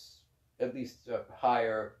 animals, at least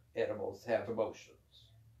higher animals, have emotions.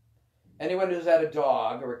 Anyone who's had a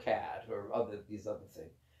dog or a cat or these other things,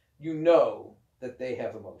 you know that they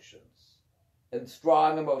have emotions. And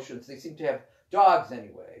strong emotions, they seem to have, dogs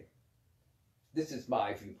anyway. This is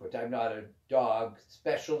my viewpoint. I'm not a dog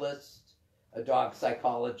specialist, a dog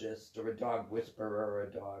psychologist, or a dog whisperer, or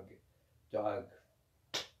a dog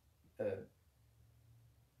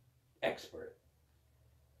expert.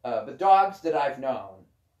 But dogs that I've known,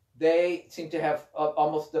 they seem to have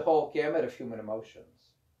almost the whole gamut of human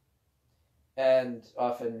emotions, and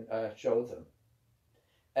often show them.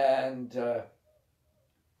 And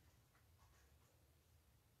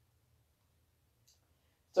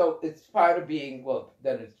so it's part of being, well,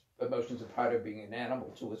 then it's, emotions are part of being an animal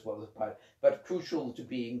too, as well as part, but crucial to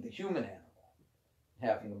being the human animal,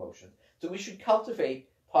 having emotions. So we should cultivate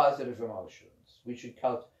positive emotions. We should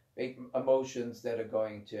cultivate emotions that are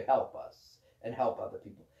going to help us and help other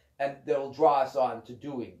people, and that'll draw us on to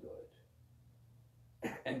doing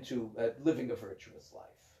good and to living a virtuous life.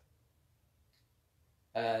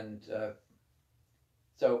 And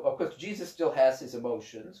so, of course, Jesus still has his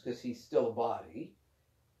emotions because he's still a body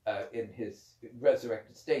in his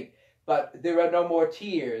resurrected state, but there are no more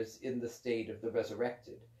tears in the state of the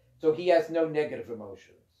resurrected. So he has no negative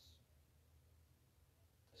emotions.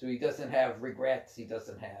 So he doesn't have regrets, he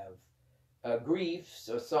doesn't have griefs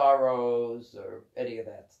or sorrows or any of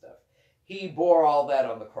that stuff. He bore all that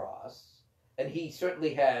on the cross, and he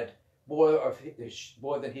certainly had more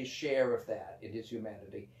than his share of that in his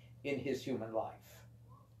humanity, in his human life.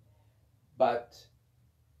 But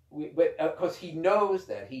of course, he knows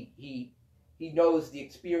that he knows the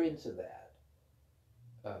experience of that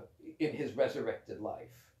in his resurrected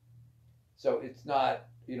life. So it's not,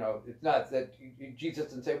 it's not that Jesus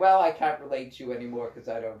doesn't say, well, I can't relate to you anymore because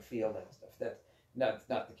I don't feel that stuff. That's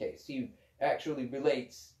not the case. He actually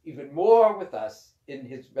relates even more with us in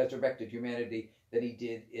his resurrected humanity than he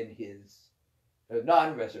did in his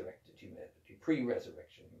non-resurrected humanity,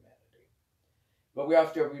 pre-resurrection humanity. But we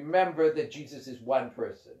have to remember that Jesus is one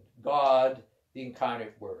person, God, the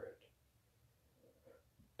incarnate Word,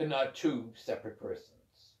 and not two separate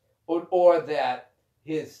persons. Or that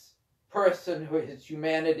his person, his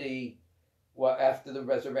humanity, well, after the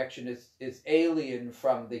resurrection is alien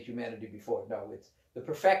from the humanity before. No, it's the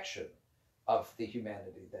perfection of the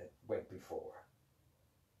humanity that went before.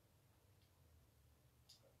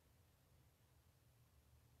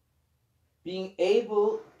 Being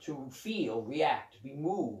able to feel, react, be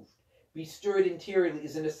moved, be stirred interiorly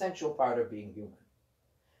is an essential part of being human.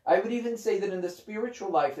 I would even say that in the spiritual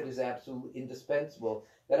life it is absolutely indispensable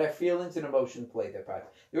that our feelings and emotions play their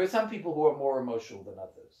part. There are some people who are more emotional than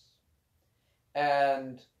others.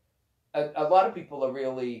 And a lot of people are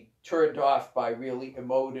really turned off by really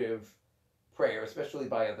emotive prayer, especially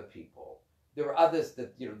by other people. There are others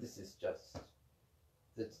that, this is just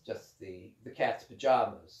the cat's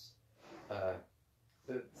pajamas.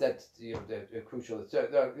 That's the crucial. So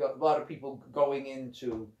there are a lot of people going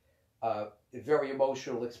into very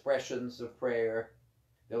emotional expressions of prayer.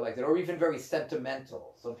 They're like that, or even very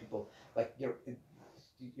sentimental. Some people like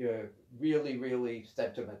really, really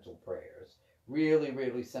sentimental prayers, really,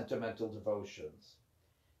 really sentimental devotions,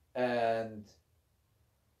 and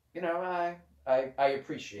I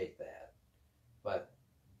appreciate that, but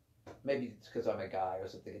maybe it's because I'm a guy or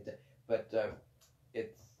something. But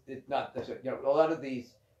it's not. A lot of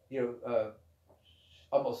these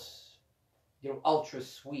almost ultra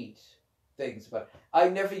sweet things, but I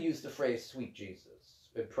never use the phrase "sweet Jesus"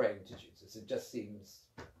 in praying to Jesus. It just seems,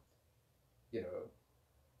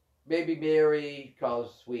 maybe Mary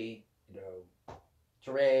calls sweet,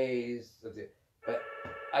 Therese, but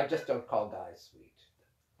I just don't call guys sweet.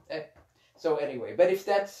 So anyway, but if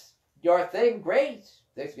that's your thing, great.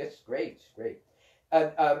 That's great.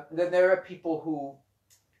 And then there are people who,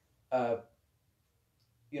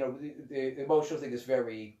 the emotional thing is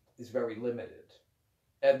very limited,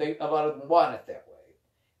 and a lot of them want it that way,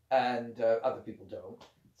 and other people don't.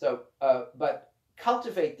 So, but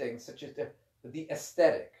cultivate things such as the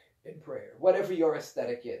aesthetic in prayer, whatever your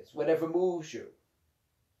aesthetic is, whatever moves you,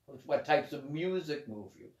 what types of music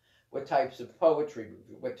move you, what types of poetry move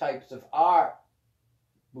you, what types of art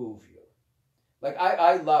move you. Like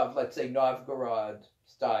I love, let's say, Novgorod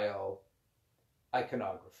style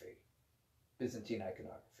iconography, Byzantine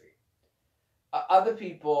iconography. Other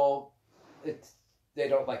people, they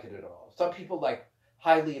don't like it at all. Some people like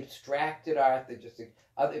highly abstracted art. They just think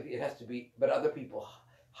it has to be, but other people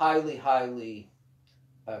highly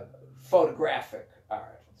photographic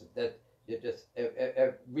art that just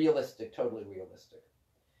realistic, totally realistic.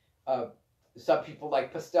 Some people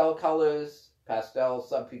like pastels.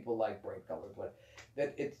 Some people like bright colors, but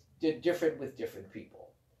that it's different with different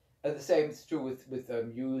people. And the same is true with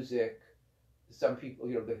music. Some people,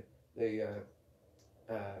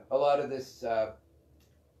 a lot of this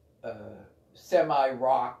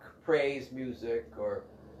semi-rock praise music or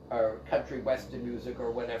country western music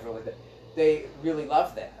or whatever like that, they really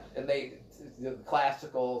love that, and the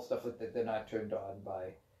classical stuff like that, they're not turned on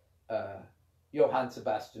by Johann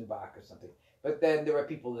Sebastian Bach or something. But then there are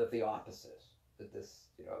people that the opposite,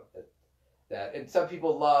 that and some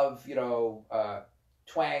people love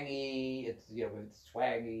twangy. It's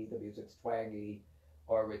twangy. The music's twangy,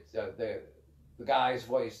 or it's the guy's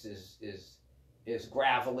voice is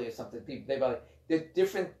gravelly or something. People, there's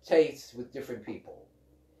different tastes with different people,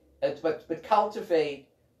 but cultivate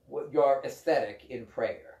your aesthetic in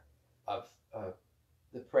prayer of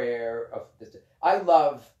the prayer of this. I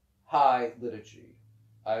love high liturgy.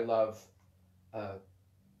 I love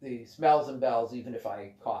the smells and bells, even if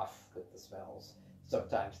I cough with the smells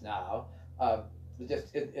sometimes now.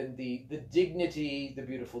 Just in the dignity, the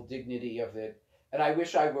beautiful dignity of it. And I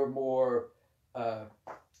wish I were more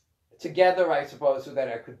together, I suppose, so that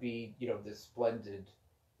I could be, this splendid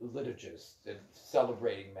liturgist and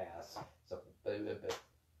celebrating Mass. So, but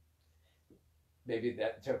maybe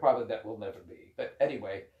probably that will never be. But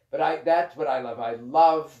anyway, that's what I love. I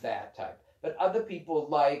love that type. But other people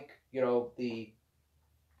like,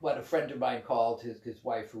 what a friend of mine called his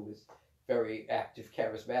wife, who was very active,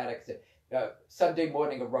 charismatic, said, Sunday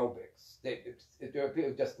morning aerobics.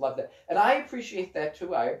 People just love that. And I appreciate that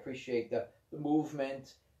too. I appreciate the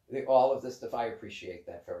movement, all of this stuff. I appreciate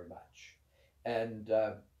that very much. And,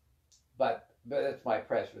 but that's my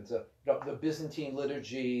preference. The Byzantine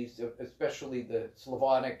liturgies, especially the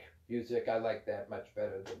Slavonic music, I like that much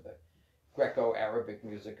better than the Greco-Arabic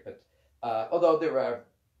music. But although there are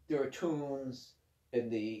tunes in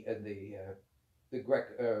the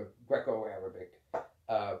Greco-Arabic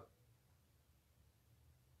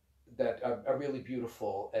that are really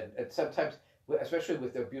beautiful, and sometimes, especially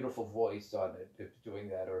with their beautiful voice on it, doing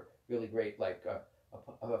that, or really great, like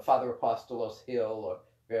Father Apostolos Hill or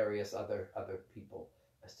various other people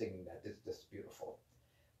singing that. It's just beautiful,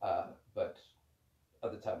 but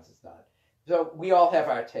other times it's not. So we all have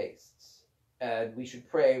our tastes, and we should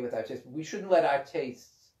pray with our tastes. We shouldn't let our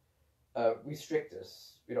tastes restrict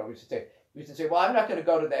us. We should say, well, I'm not going to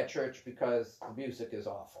go to that church because the music is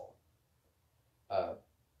awful. Or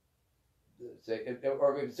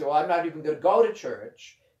we say, well, I'm not even going to go to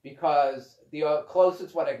church because the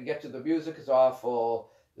closest one I can get to the music is awful.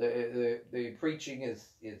 The preaching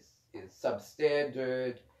is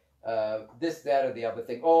substandard. This, that, or the other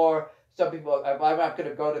thing. Or some people, I'm not going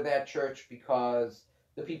to go to that church because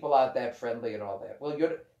the people aren't that friendly and all that. Well,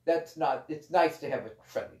 that's not. It's nice to have a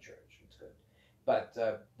friendly church. It's good, but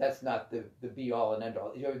that's not the be all and end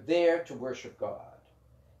all. You're there to worship God.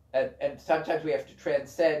 And sometimes we have to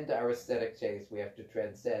transcend our aesthetic taste. We have to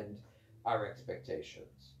transcend our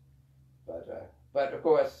expectations. But of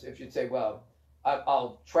course, if you'd say, well,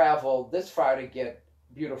 I'll travel this far to get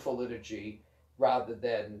beautiful liturgy rather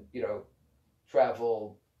than,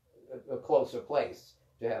 travel a closer place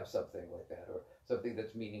to have something like that, or something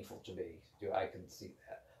that's meaningful to me. I can see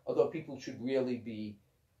that. Although people should really be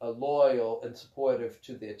loyal and supportive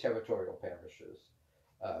to their territorial parishes.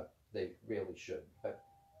 They really should. But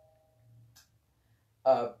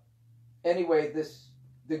anyway,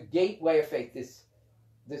 the gateway of faith.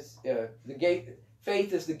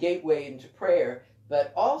 Faith is the gateway into prayer,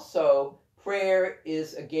 but also prayer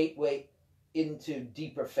is a gateway into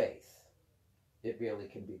deeper faith. It really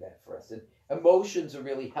can be that for us, and emotions are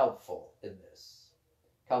really helpful in this,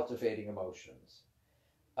 cultivating emotions,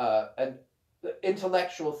 and the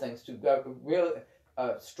intellectual things too. Really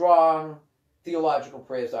strong theological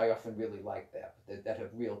prayers. I often really like that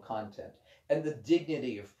have real content. And the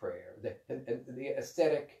dignity of prayer, and the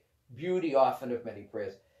aesthetic beauty often of many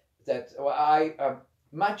prayers. That I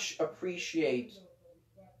much appreciate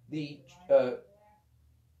the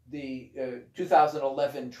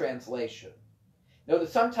 2011 translation.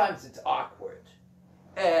 Sometimes it's awkward,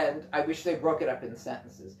 and I wish they broke it up in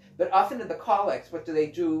sentences. But often in the collects, what do they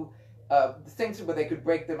do? The things where they could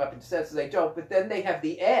break them up into sentences, they don't. But then they have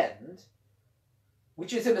the end,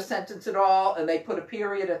 which isn't a sentence at all, and they put a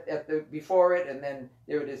period at the before it, and then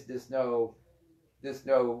there it is. There's no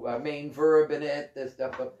main verb in it. There's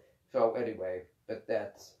stuff. So anyway, but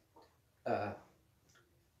that's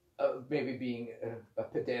maybe being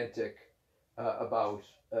pedantic about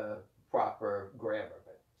proper grammar,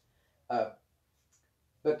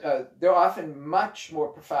 but they're often much more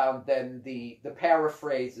profound than the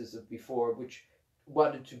paraphrases of before, which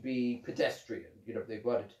wanted to be pedestrian. They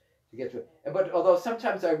wanted to get to it. But although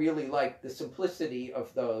sometimes I really like the simplicity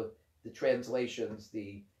of the translations,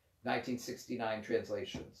 the 1969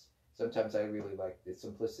 translations. Sometimes I really like the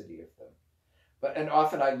simplicity of them. And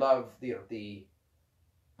often I love the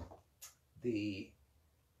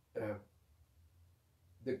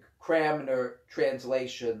Cranmer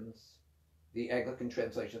translations, the Anglican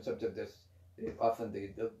translations. Sometimes often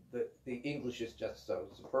the English is just so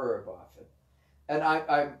superb often. And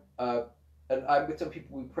I'm with some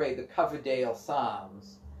people. We pray the Coverdale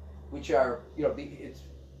Psalms, which are it's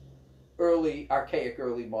early archaic,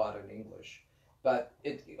 early modern English, but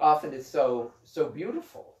it often is so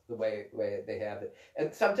beautiful the way they have it.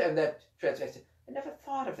 And sometimes that translates. I never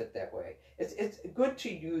thought of it that way. It's good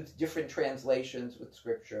to use different translations with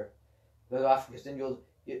Scripture, because then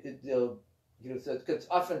because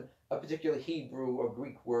often a particular Hebrew or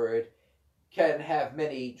Greek word can have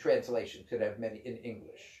many translations, could have many in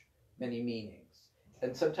English, many meanings,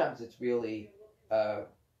 and sometimes it's really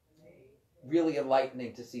really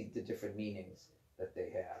enlightening to see the different meanings that they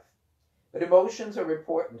have. But emotions are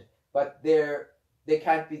important, but they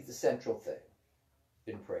can't be the central thing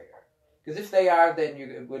in prayer. Because if they are,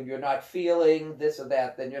 then when you're not feeling this or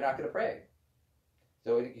that, then you're not going to pray.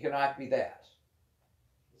 So it cannot be that.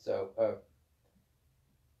 So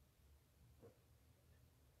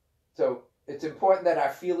it's important that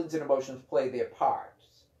our feelings and emotions play their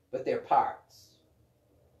parts, but they're parts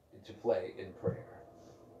to play in prayer.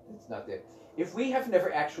 It's not there. If we have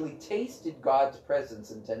never actually tasted God's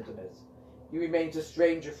presence and tenderness, He remains a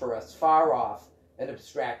stranger for us, far off, an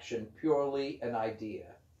abstraction, purely an idea.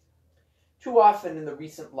 Too often in the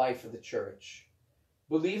recent life of the church,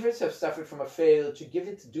 believers have suffered from a failure to give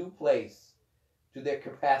its due place to their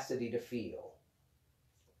capacity to feel.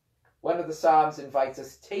 One of the Psalms invites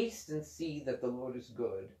us, taste and see that the Lord is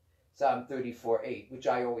good. Psalm 34:8, which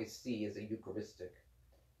I always see as a Eucharistic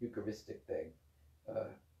thing.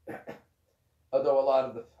 Although a lot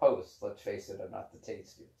of the hosts, let's face it, are not the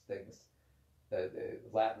tastiest things, the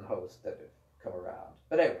Latin hosts that have come around.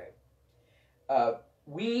 But anyway,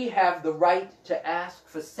 we have the right to ask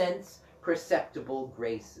for sense-perceptible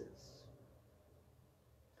graces,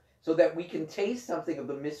 so that we can taste something of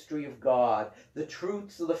the mystery of God, the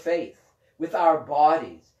truths of the faith, with our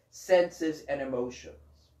bodies, senses, and emotions.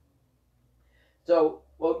 So,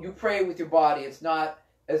 well, you pray with your body. It's not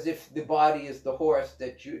as if the body is the horse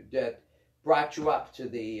that brought you up to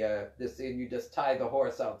this, and you just tie the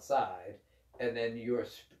horse outside, and then your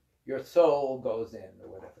soul goes in or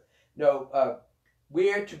whatever. No,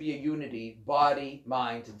 we're to be a unity, body,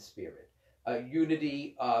 mind, and spirit. A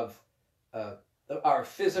unity of our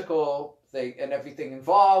physical thing and everything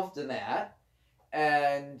involved in that,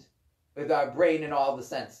 and with our brain and all the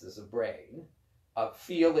senses of brain, of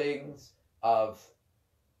feelings, of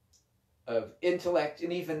intellect,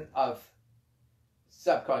 and even of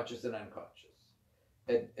subconscious and unconscious,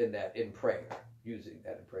 in prayer, using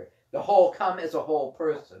that in prayer. The whole, come as a whole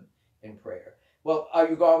person in prayer. Well, are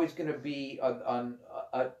you always going to be on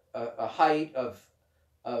a height of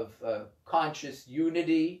conscious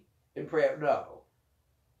unity in prayer? No.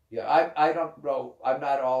 Yeah, I don't know. I'm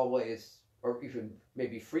not always, or even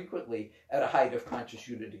maybe frequently, at a height of conscious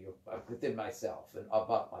unity within myself and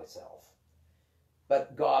about myself.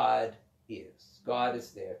 But God is. God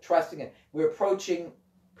is there. Trusting Him. We're approaching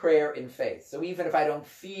prayer in faith. So even if I don't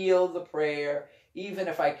feel the prayer, even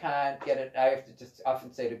if I can't get it, I have to just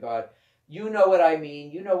often say to God, you know what I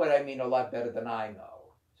mean. You know what I mean a lot better than I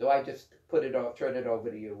know. So I just turn it over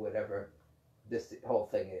to you, whatever this whole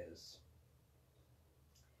thing is.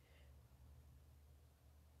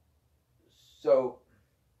 So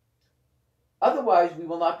otherwise we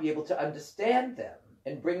will not be able to understand them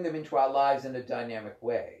and bring them into our lives in a dynamic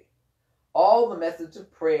way. All the methods of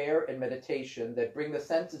prayer and meditation that bring the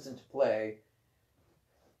senses into play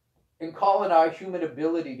and call on our human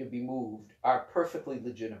ability to be moved are perfectly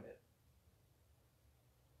legitimate.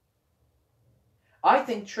 I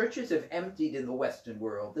think churches have emptied in the Western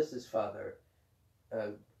world, this is Father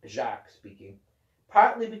Jacques speaking,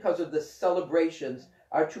 partly because of the celebrations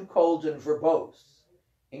are too cold and verbose,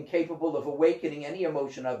 incapable of awakening any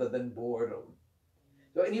emotion other than boredom.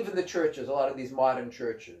 So, and even the churches, a lot of these modern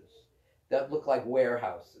churches that look like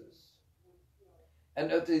warehouses.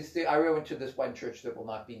 And I went to this one church that will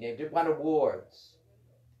not be named. It won awards.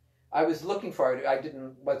 I was looking for it.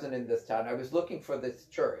 Wasn't in this town. I was looking for this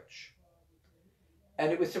church,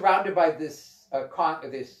 and it was surrounded by this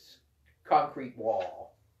concrete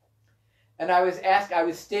wall. And I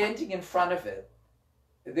was standing in front of it.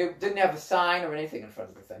 They didn't have a sign or anything in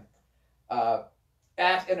front of the thing.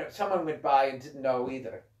 And someone went by and didn't know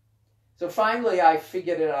either. So finally I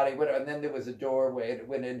figured it out. And then there was a doorway that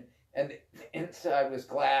went in, and inside was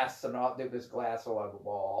glass, and there was glass along the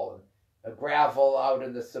wall, and a gravel out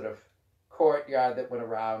in this sort of courtyard that went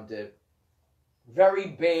around it. Very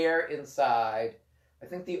bare inside. I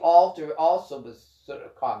think the altar also was sort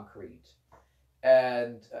of concrete.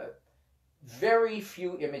 And very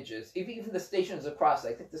few images. Even the Stations of Cross,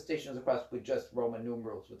 I think the Stations of Cross were just Roman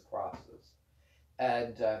numerals with crosses.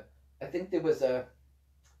 And I think there was a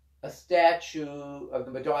statue of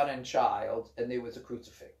the Madonna and Child, and there was a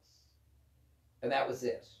crucifix. And that was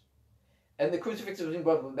it. And the crucifix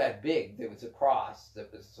wasn't that big. There was a cross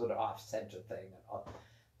that was sort of off-center thing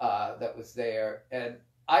that was there. And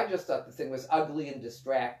I just thought the thing was ugly and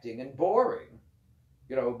distracting and boring.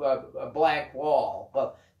 a blank wall.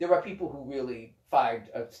 Well, there are people who really find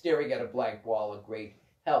staring at a blank wall a great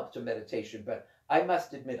help to meditation, but I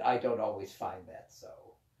must admit I don't always find that so.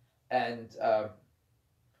 And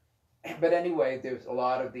but anyway, there's a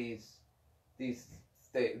lot of these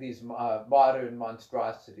modern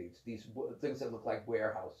monstrosities, these things that look like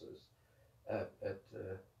warehouses,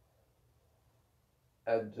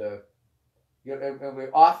 and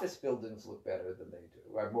office buildings look better than they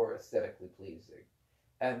do, are more aesthetically pleasing,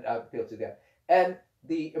 and appeal to that. And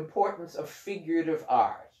the importance of figurative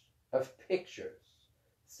art, of pictures,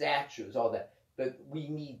 statues, all that. But we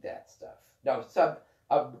need that stuff. Now, some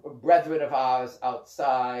brethren of ours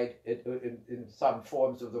outside, in some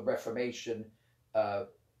forms of the Reformation,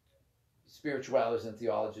 spiritualists and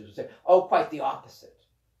theologians would say, oh, quite the opposite.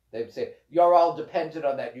 They would say, you're all dependent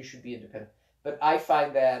on that, you should be independent. But I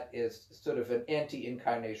find that is sort of an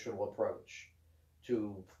anti-incarnational approach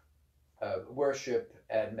to worship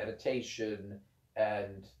and meditation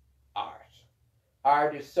and art.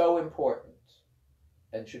 Art is so important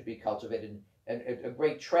and should be cultivated. And a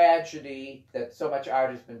great tragedy that so much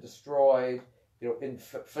art has been destroyed, in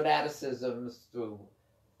fanaticisms through,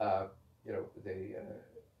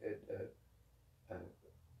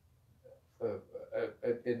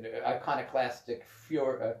 in iconoclastic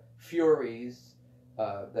furies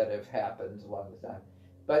that have happened along the time.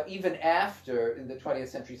 But even after, in the 20th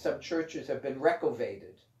century, some churches have been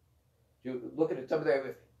recovated. You look at some of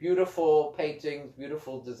their beautiful paintings,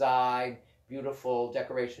 beautiful design, beautiful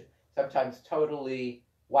decoration, sometimes totally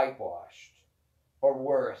whitewashed or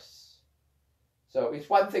worse. So it's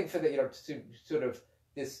one thing for the, sort of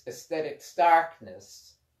this aesthetic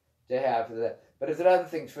starkness to have that, but it's another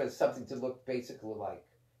thing for something to look basically like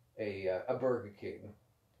a Burger King.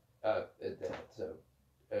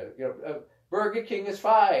 Burger King is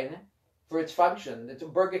fine for its function.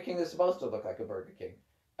 Burger King is supposed to look like a Burger King.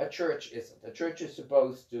 A church isn't. A church is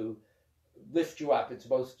supposed to lift you up. It's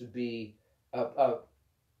supposed to be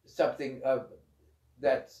something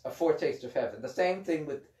that's a foretaste of heaven. The same thing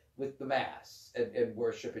with the Mass and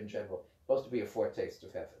worship in general. It's supposed to be a foretaste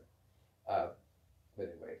of heaven.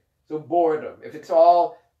 Anyway, so boredom. If it's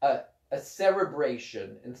all a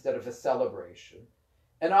cerebration instead of a celebration,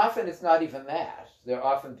 and often it's not even that. There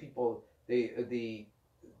are often people, the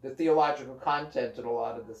theological content in a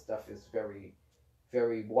lot of this stuff is very,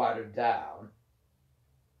 very watered down.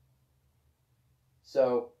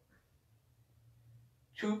 So,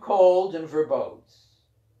 too cold and verbose,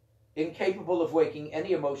 incapable of waking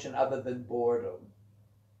any emotion other than boredom.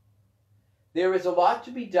 There is a lot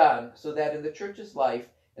to be done so that in the church's life,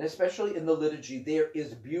 and especially in the liturgy, there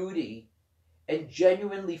is beauty and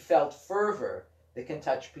genuinely felt fervor that can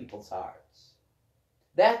touch people's hearts.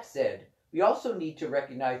 That said, we also need to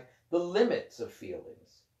recognize the limits of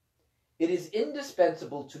feelings. It is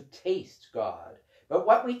indispensable to taste God, but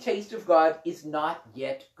what we taste of God is not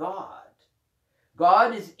yet God.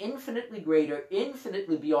 God is infinitely greater,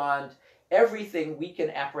 infinitely beyond everything we can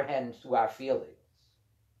apprehend through our feelings,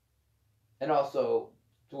 and also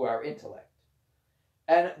through our intellect.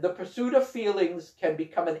 And the pursuit of feelings can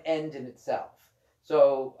become an end in itself.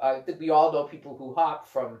 So I think we all know people who hop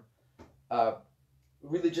from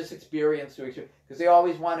religious experience to experience, because they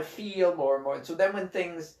always want to feel more and more. And so then when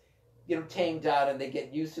things, tame down and they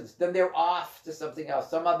get used to this, then they're off to something else,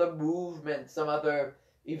 some other movement,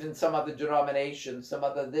 even some other denomination, some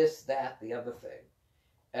other this, that, the other thing.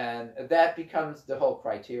 And that becomes the whole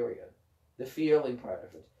criterion, the feeling part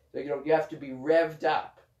of it. So, you have to be revved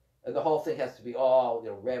up, and the whole thing has to be all,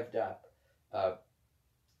 revved up.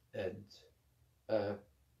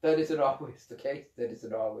 That isn't always the case. That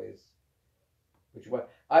isn't always what you want.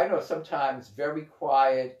 I know sometimes very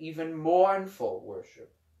quiet, even mournful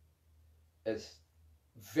worship is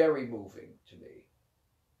very moving to me.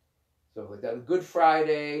 So like that Good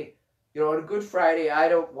Friday, on a Good Friday, I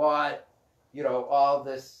don't want, all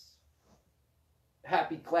this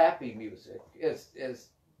happy clappy music, as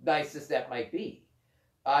nice as that might be.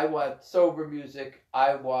 I want sober music.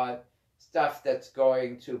 I want stuff that's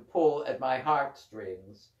going to pull at my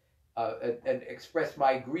heartstrings and express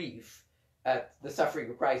my grief at the suffering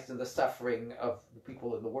of Christ and the suffering of the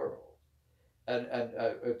people in the world, and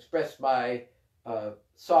express my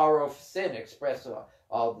sorrow for sin, express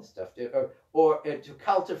all this stuff, or to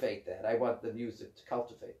cultivate that. I want the music to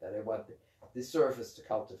cultivate that. I want the service to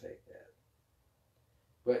cultivate that.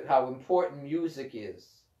 But how important music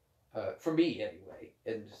is, for me anyway,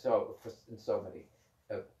 in so many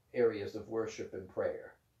areas of worship and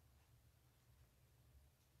prayer.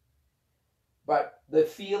 But the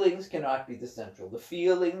feelings cannot be the central. The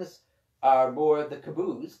feelings are more the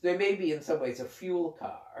caboose. They may be in some ways a fuel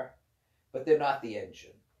car, but they're not the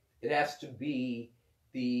engine. It has to be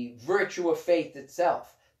the virtue of faith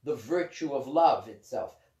itself, the virtue of love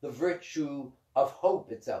itself, the virtue of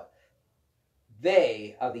hope itself.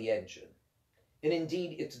 They are the engine. And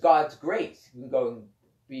indeed, it's God's grace. You can go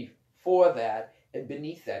before that and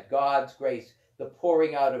beneath that, God's grace, the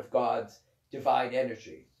pouring out of God's divine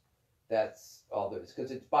energies. That's all there is.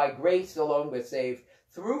 Because it's by grace alone we're saved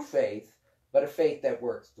through faith, but a faith that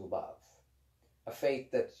works through love. A faith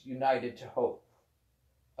that's united to hope.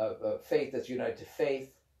 A faith that's united to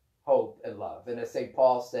faith, hope, and love. And as St.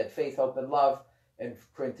 Paul said, faith, hope, and love in 1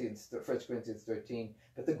 Corinthians 13,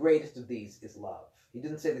 but the greatest of these is love. He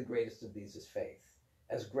didn't say the greatest of these is faith,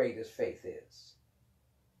 as great as faith is.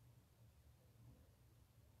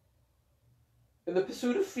 And the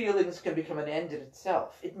pursuit of feelings can become an end in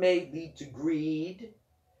itself. It may lead to greed,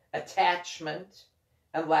 attachment,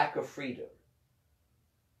 and lack of freedom.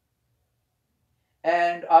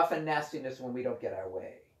 And often nastiness when we don't get our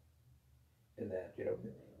way. In that,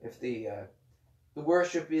 if the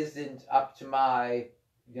worship isn't up to my,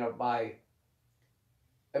 my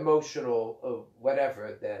emotional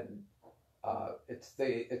whatever, then it's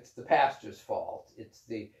the pastor's fault. It's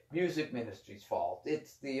the music ministry's fault.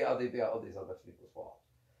 It's all these other people's fault.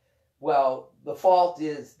 Well, the fault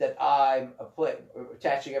is that I'm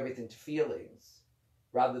attaching everything to feelings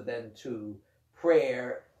rather than to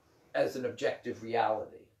prayer as an objective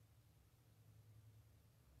reality.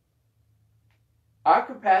 Our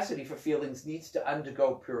capacity for feelings needs to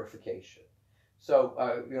undergo purification. So,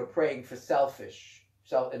 praying for in selfish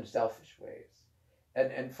ways,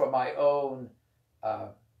 and for my own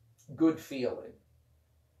good feeling.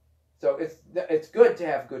 So it's good to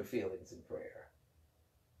have good feelings in prayer,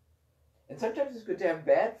 and sometimes it's good to have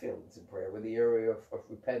bad feelings in prayer, with the area of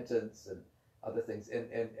repentance and other things,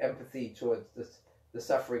 and empathy towards the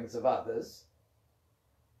sufferings of others.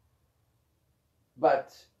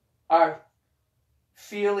 But our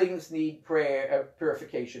feelings need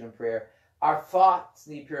purification in prayer. Our thoughts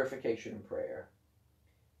need purification in prayer.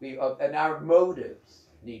 And our motives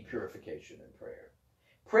need purification in prayer.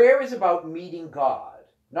 Prayer is about meeting God,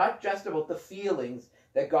 not just about the feelings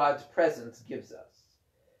that God's presence gives us.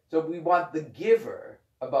 So we want the giver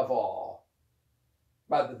above all,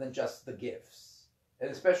 rather than just the gifts. And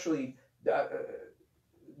especially the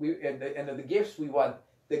gifts, we want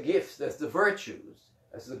the gifts as the virtues,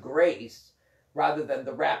 as the grace, rather than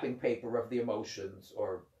the wrapping paper of the emotions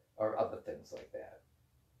or other things like that.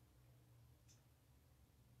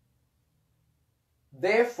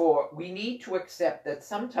 Therefore, we need to accept that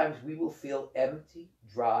sometimes we will feel empty,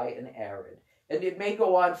 dry, and arid. And it may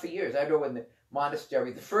go on for years. I know in the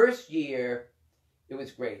monastery, the first year, it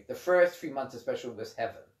was great. The first 3 months especially was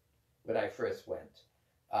heaven when I first went.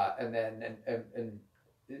 And then, and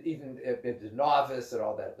even as a novice and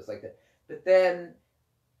all that, it was like that. But then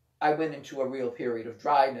I went into a real period of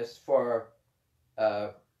dryness for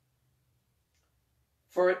at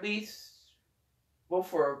least,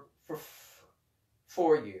 for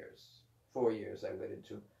 4 years. 4 years I went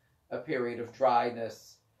into a period of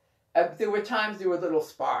dryness. There were times there were little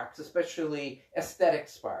sparks, especially aesthetic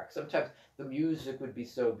sparks. Sometimes the music would be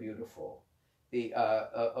so beautiful.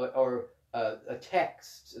 A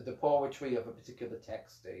text, the poetry of a particular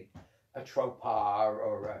text, a tropar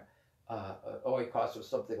or a oikos or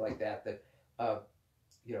something like that, the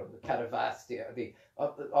Katavastia,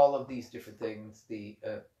 all of these different things, the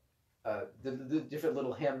different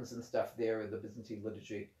little hymns and stuff there in the Byzantine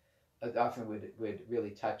liturgy often would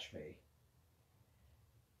really touch me.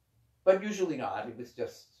 But usually not. It was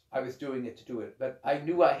just, I was doing it to do it. But I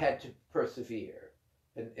knew I had to persevere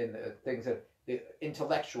in the things that, the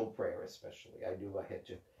intellectual prayer especially. I knew I had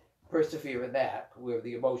to persevere in that, where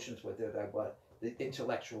the emotions were there, the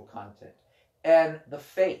intellectual content. And the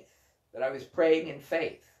faith, that I was praying in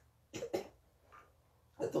faith.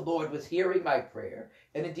 That the Lord was hearing my prayer,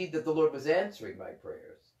 and indeed that the Lord was answering my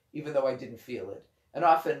prayers, even though I didn't feel it, and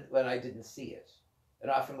often when I didn't see it,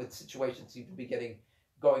 and often when situations seemed to be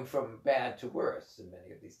going from bad to worse in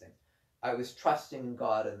many of these things. I was trusting in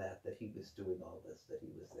God in that He was doing all this, that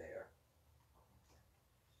He was there.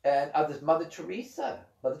 And others, Mother Teresa,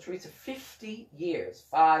 50 years,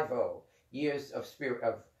 50 years of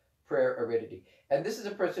prayer aridity. And this is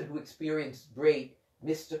a person who experienced great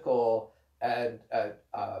mystical and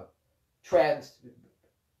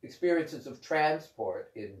experiences of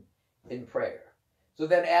transport in prayer. So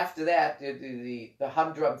then after that, the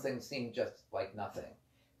humdrum thing seemed just like nothing.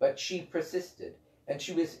 But she persisted, and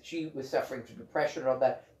she was suffering from depression and all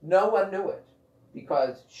that. No one knew it,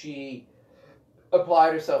 because she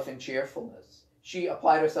applied herself in cheerfulness. She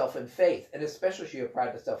applied herself in faith, and especially she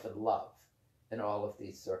applied herself in love. in all of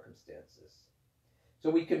these circumstances. So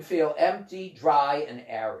we can feel empty, dry, and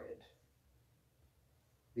arid.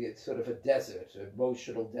 It's sort of a desert, an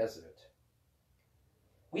emotional desert.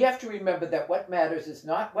 We have to remember that what matters is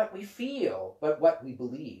not what we feel, but what we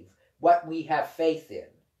believe, what we have faith in,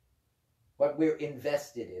 what we're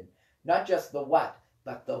invested in. Not just the what,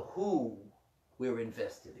 but the who we're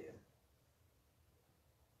invested in.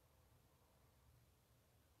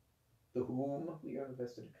 The whom we are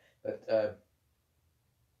invested in, but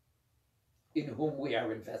in whom we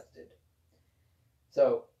are invested.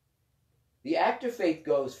 So the act of faith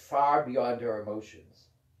goes far beyond our emotions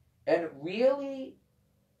and really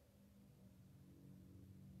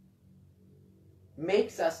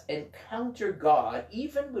makes us encounter God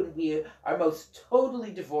even when we are most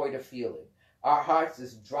totally devoid of feeling. Our hearts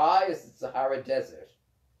as dry as the Sahara Desert,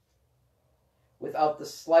 without the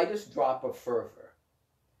slightest drop of fervor.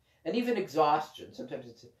 And even exhaustion. Sometimes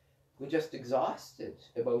we're just exhausted,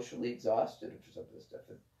 emotionally exhausted for some of this stuff.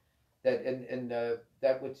 And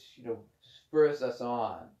that which, spurs us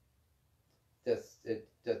on, it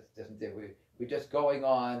doesn't. We're just going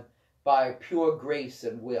on by pure grace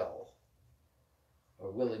and will.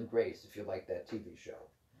 Or Will and Grace, if you like that TV show.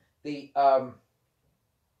 The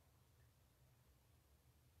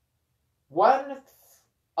one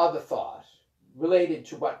other thought related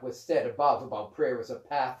to what was said above about prayer as a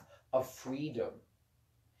path of freedom.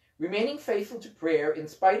 Remaining faithful to prayer in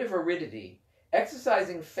spite of aridity,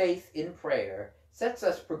 exercising faith in prayer, sets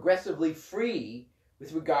us progressively free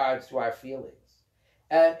with regards to our feelings.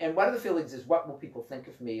 And one of the feelings is, what will people think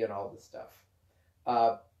of me and all this stuff?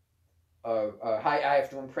 I have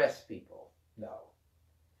to impress people. No.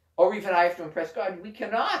 Or even I have to impress God. We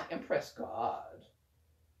cannot impress God.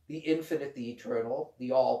 The infinite, the eternal,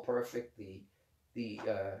 the all-perfect, the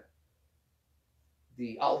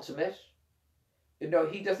ultimate.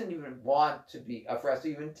 He doesn't even want to be, for us to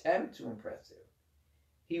even attempt to impress him.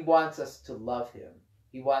 He wants us to love him.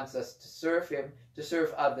 He wants us to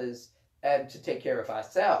serve others, and to take care of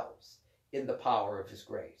ourselves in the power of his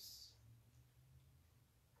grace.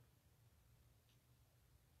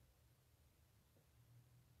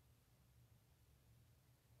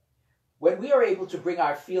 When we are able to bring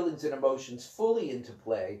our feelings and emotions fully into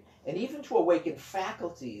play, and even to awaken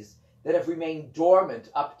faculties that have remained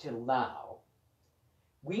dormant up till now,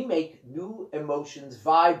 we make new emotions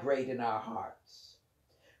vibrate in our hearts.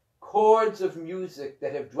 Chords of music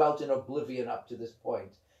that have dwelt in oblivion up to this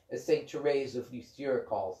point, as Saint Therese of Lisieux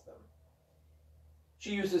calls them.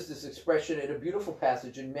 She uses this expression in a beautiful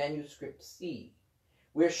passage in Manuscript C,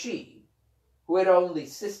 where she, who had only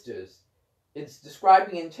sisters, is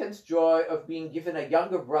describing intense joy of being given a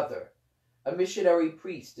younger brother, a missionary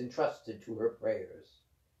priest entrusted to her prayers.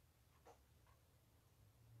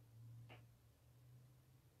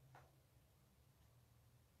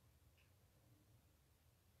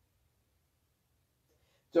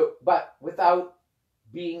 So, but without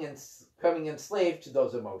becoming enslaved to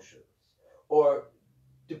those emotions, or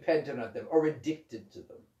dependent on them, or addicted to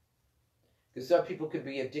them. Because some people could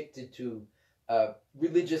be addicted to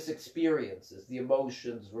religious experiences, the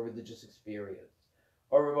emotions of a religious experience,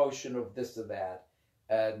 or emotion of this or that,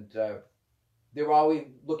 and they're always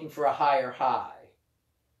looking for a higher high,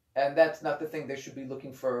 and that's not the thing. They should be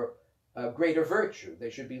looking for greater virtue. They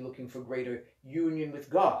should be looking for greater union with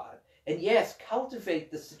God, and yes, cultivate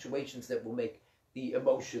the situations that will make the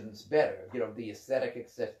emotions better. The aesthetic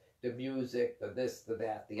excess, the music, the this, the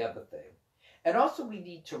that, the other thing, and also we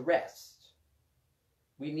need to rest.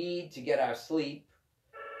 We need to get our sleep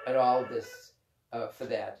and all this for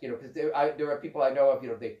that, because there are people I know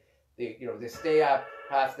of, they stay up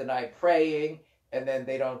half the night praying, and then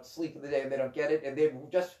they don't sleep in the day, and they don't get it, and they're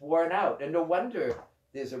just worn out, and no wonder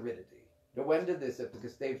there's aridity. No wonder there's it,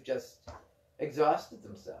 because they've just exhausted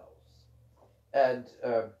themselves, and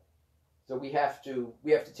so we have to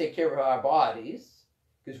take care of our bodies,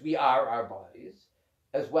 because we are our bodies,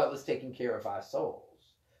 as well as taking care of our souls.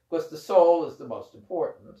 Of course, the soul is the most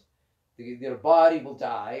important. The body will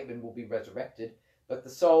die and will be resurrected, but the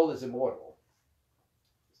soul is immortal.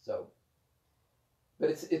 So, but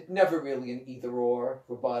it's never really an either or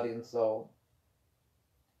for body and soul.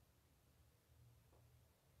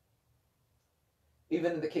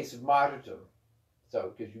 Even in the case of martyrdom.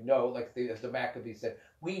 So, because like the Maccabees said,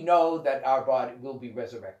 we know that our body will be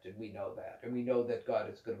resurrected. We know that, and we know that God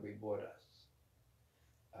is going to reward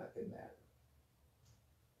us in that.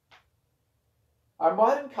 Our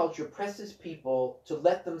modern culture presses people to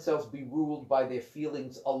let themselves be ruled by their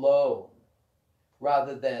feelings alone,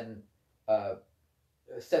 rather than a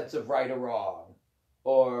sense of right or wrong,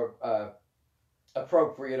 or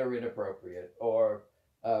appropriate or inappropriate, or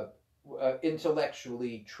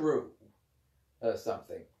intellectually true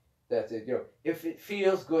something. That if it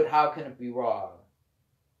feels good, how can it be wrong?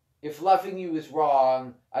 If loving you is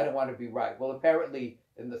wrong, I don't want to be right. Well, apparently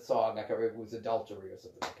in the song, I can't remember, it was adultery or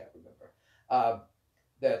something, I can't remember.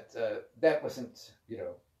 That wasn't,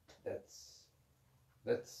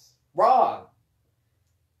 that's wrong.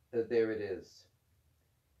 There it is.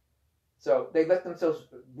 So they let themselves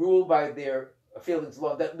rule by their feelings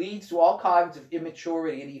alone. That leads to all kinds of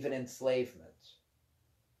immaturity and even enslavement.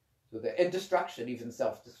 And destruction, even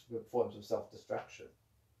forms of self-destruction.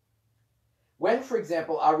 When, for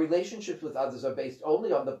example, our relationships with others are based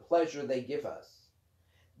only on the pleasure they give us,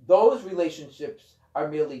 those relationships are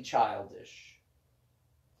merely childish.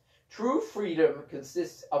 True freedom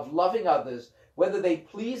consists of loving others whether they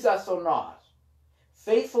please us or not.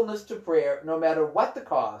 Faithfulness to prayer, no matter what the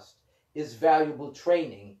cost, is valuable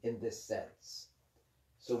training in this sense.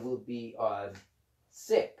 So we'll be on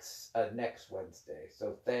 6 next Wednesday.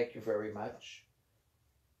 So thank you very much.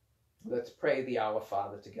 Let's pray the Our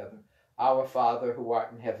Father together. Our Father, who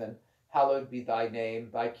art in heaven, hallowed be thy name.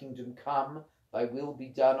 Thy kingdom come, thy will be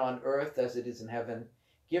done on earth as it is in heaven.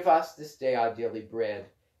 Give us this day our daily bread,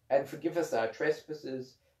 and forgive us our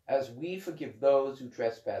trespasses, as we forgive those who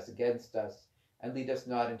trespass against us. And lead us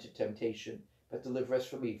not into temptation, but deliver us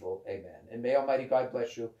from evil. Amen. And may Almighty God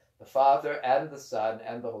bless you, the Father, and the Son,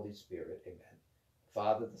 and the Holy Spirit. Amen.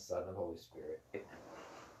 Father, the Son, and the Holy Spirit. Amen.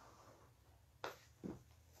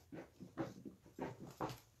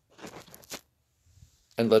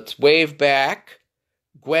 And let's wave back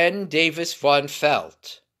Gwen Davis von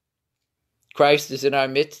Felt. Christ is in our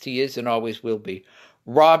midst, he is and always will be.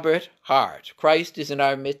 Robert Hart, Christ is in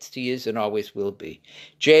our midst, he is and always will be.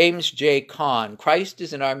 James J. Kahn, Christ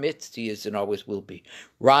is in our midst, he is and always will be.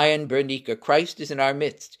 Ryan Bernica, Christ is in our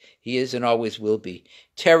midst, he is and always will be.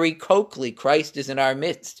 Terry Coakley, Christ is in our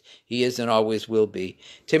midst, he is and always will be.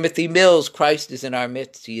 Timothy Mills, Christ is in our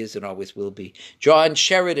midst, he is and always will be. John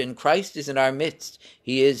Sheridan, Christ is in our midst,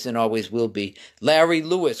 he is and always will be. Larry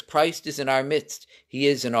Lewis, Christ is in our midst, he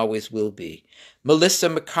is and always will be. Melissa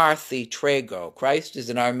McCarthy Trago, Christ is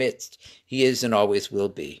in our midst, he is and always will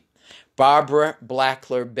be. Barbara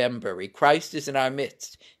Blackler Bembury, Christ is in our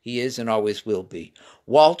midst, he is and always will be.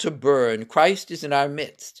 Walter Byrne, Christ is in our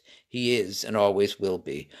midst, he is and always will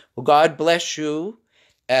be. Well, God bless you,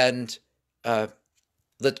 and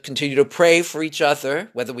let's continue to pray for each other,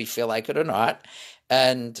 whether we feel like it or not,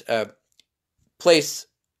 and place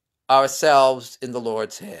ourselves in the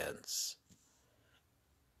Lord's hands.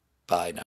 Bye now.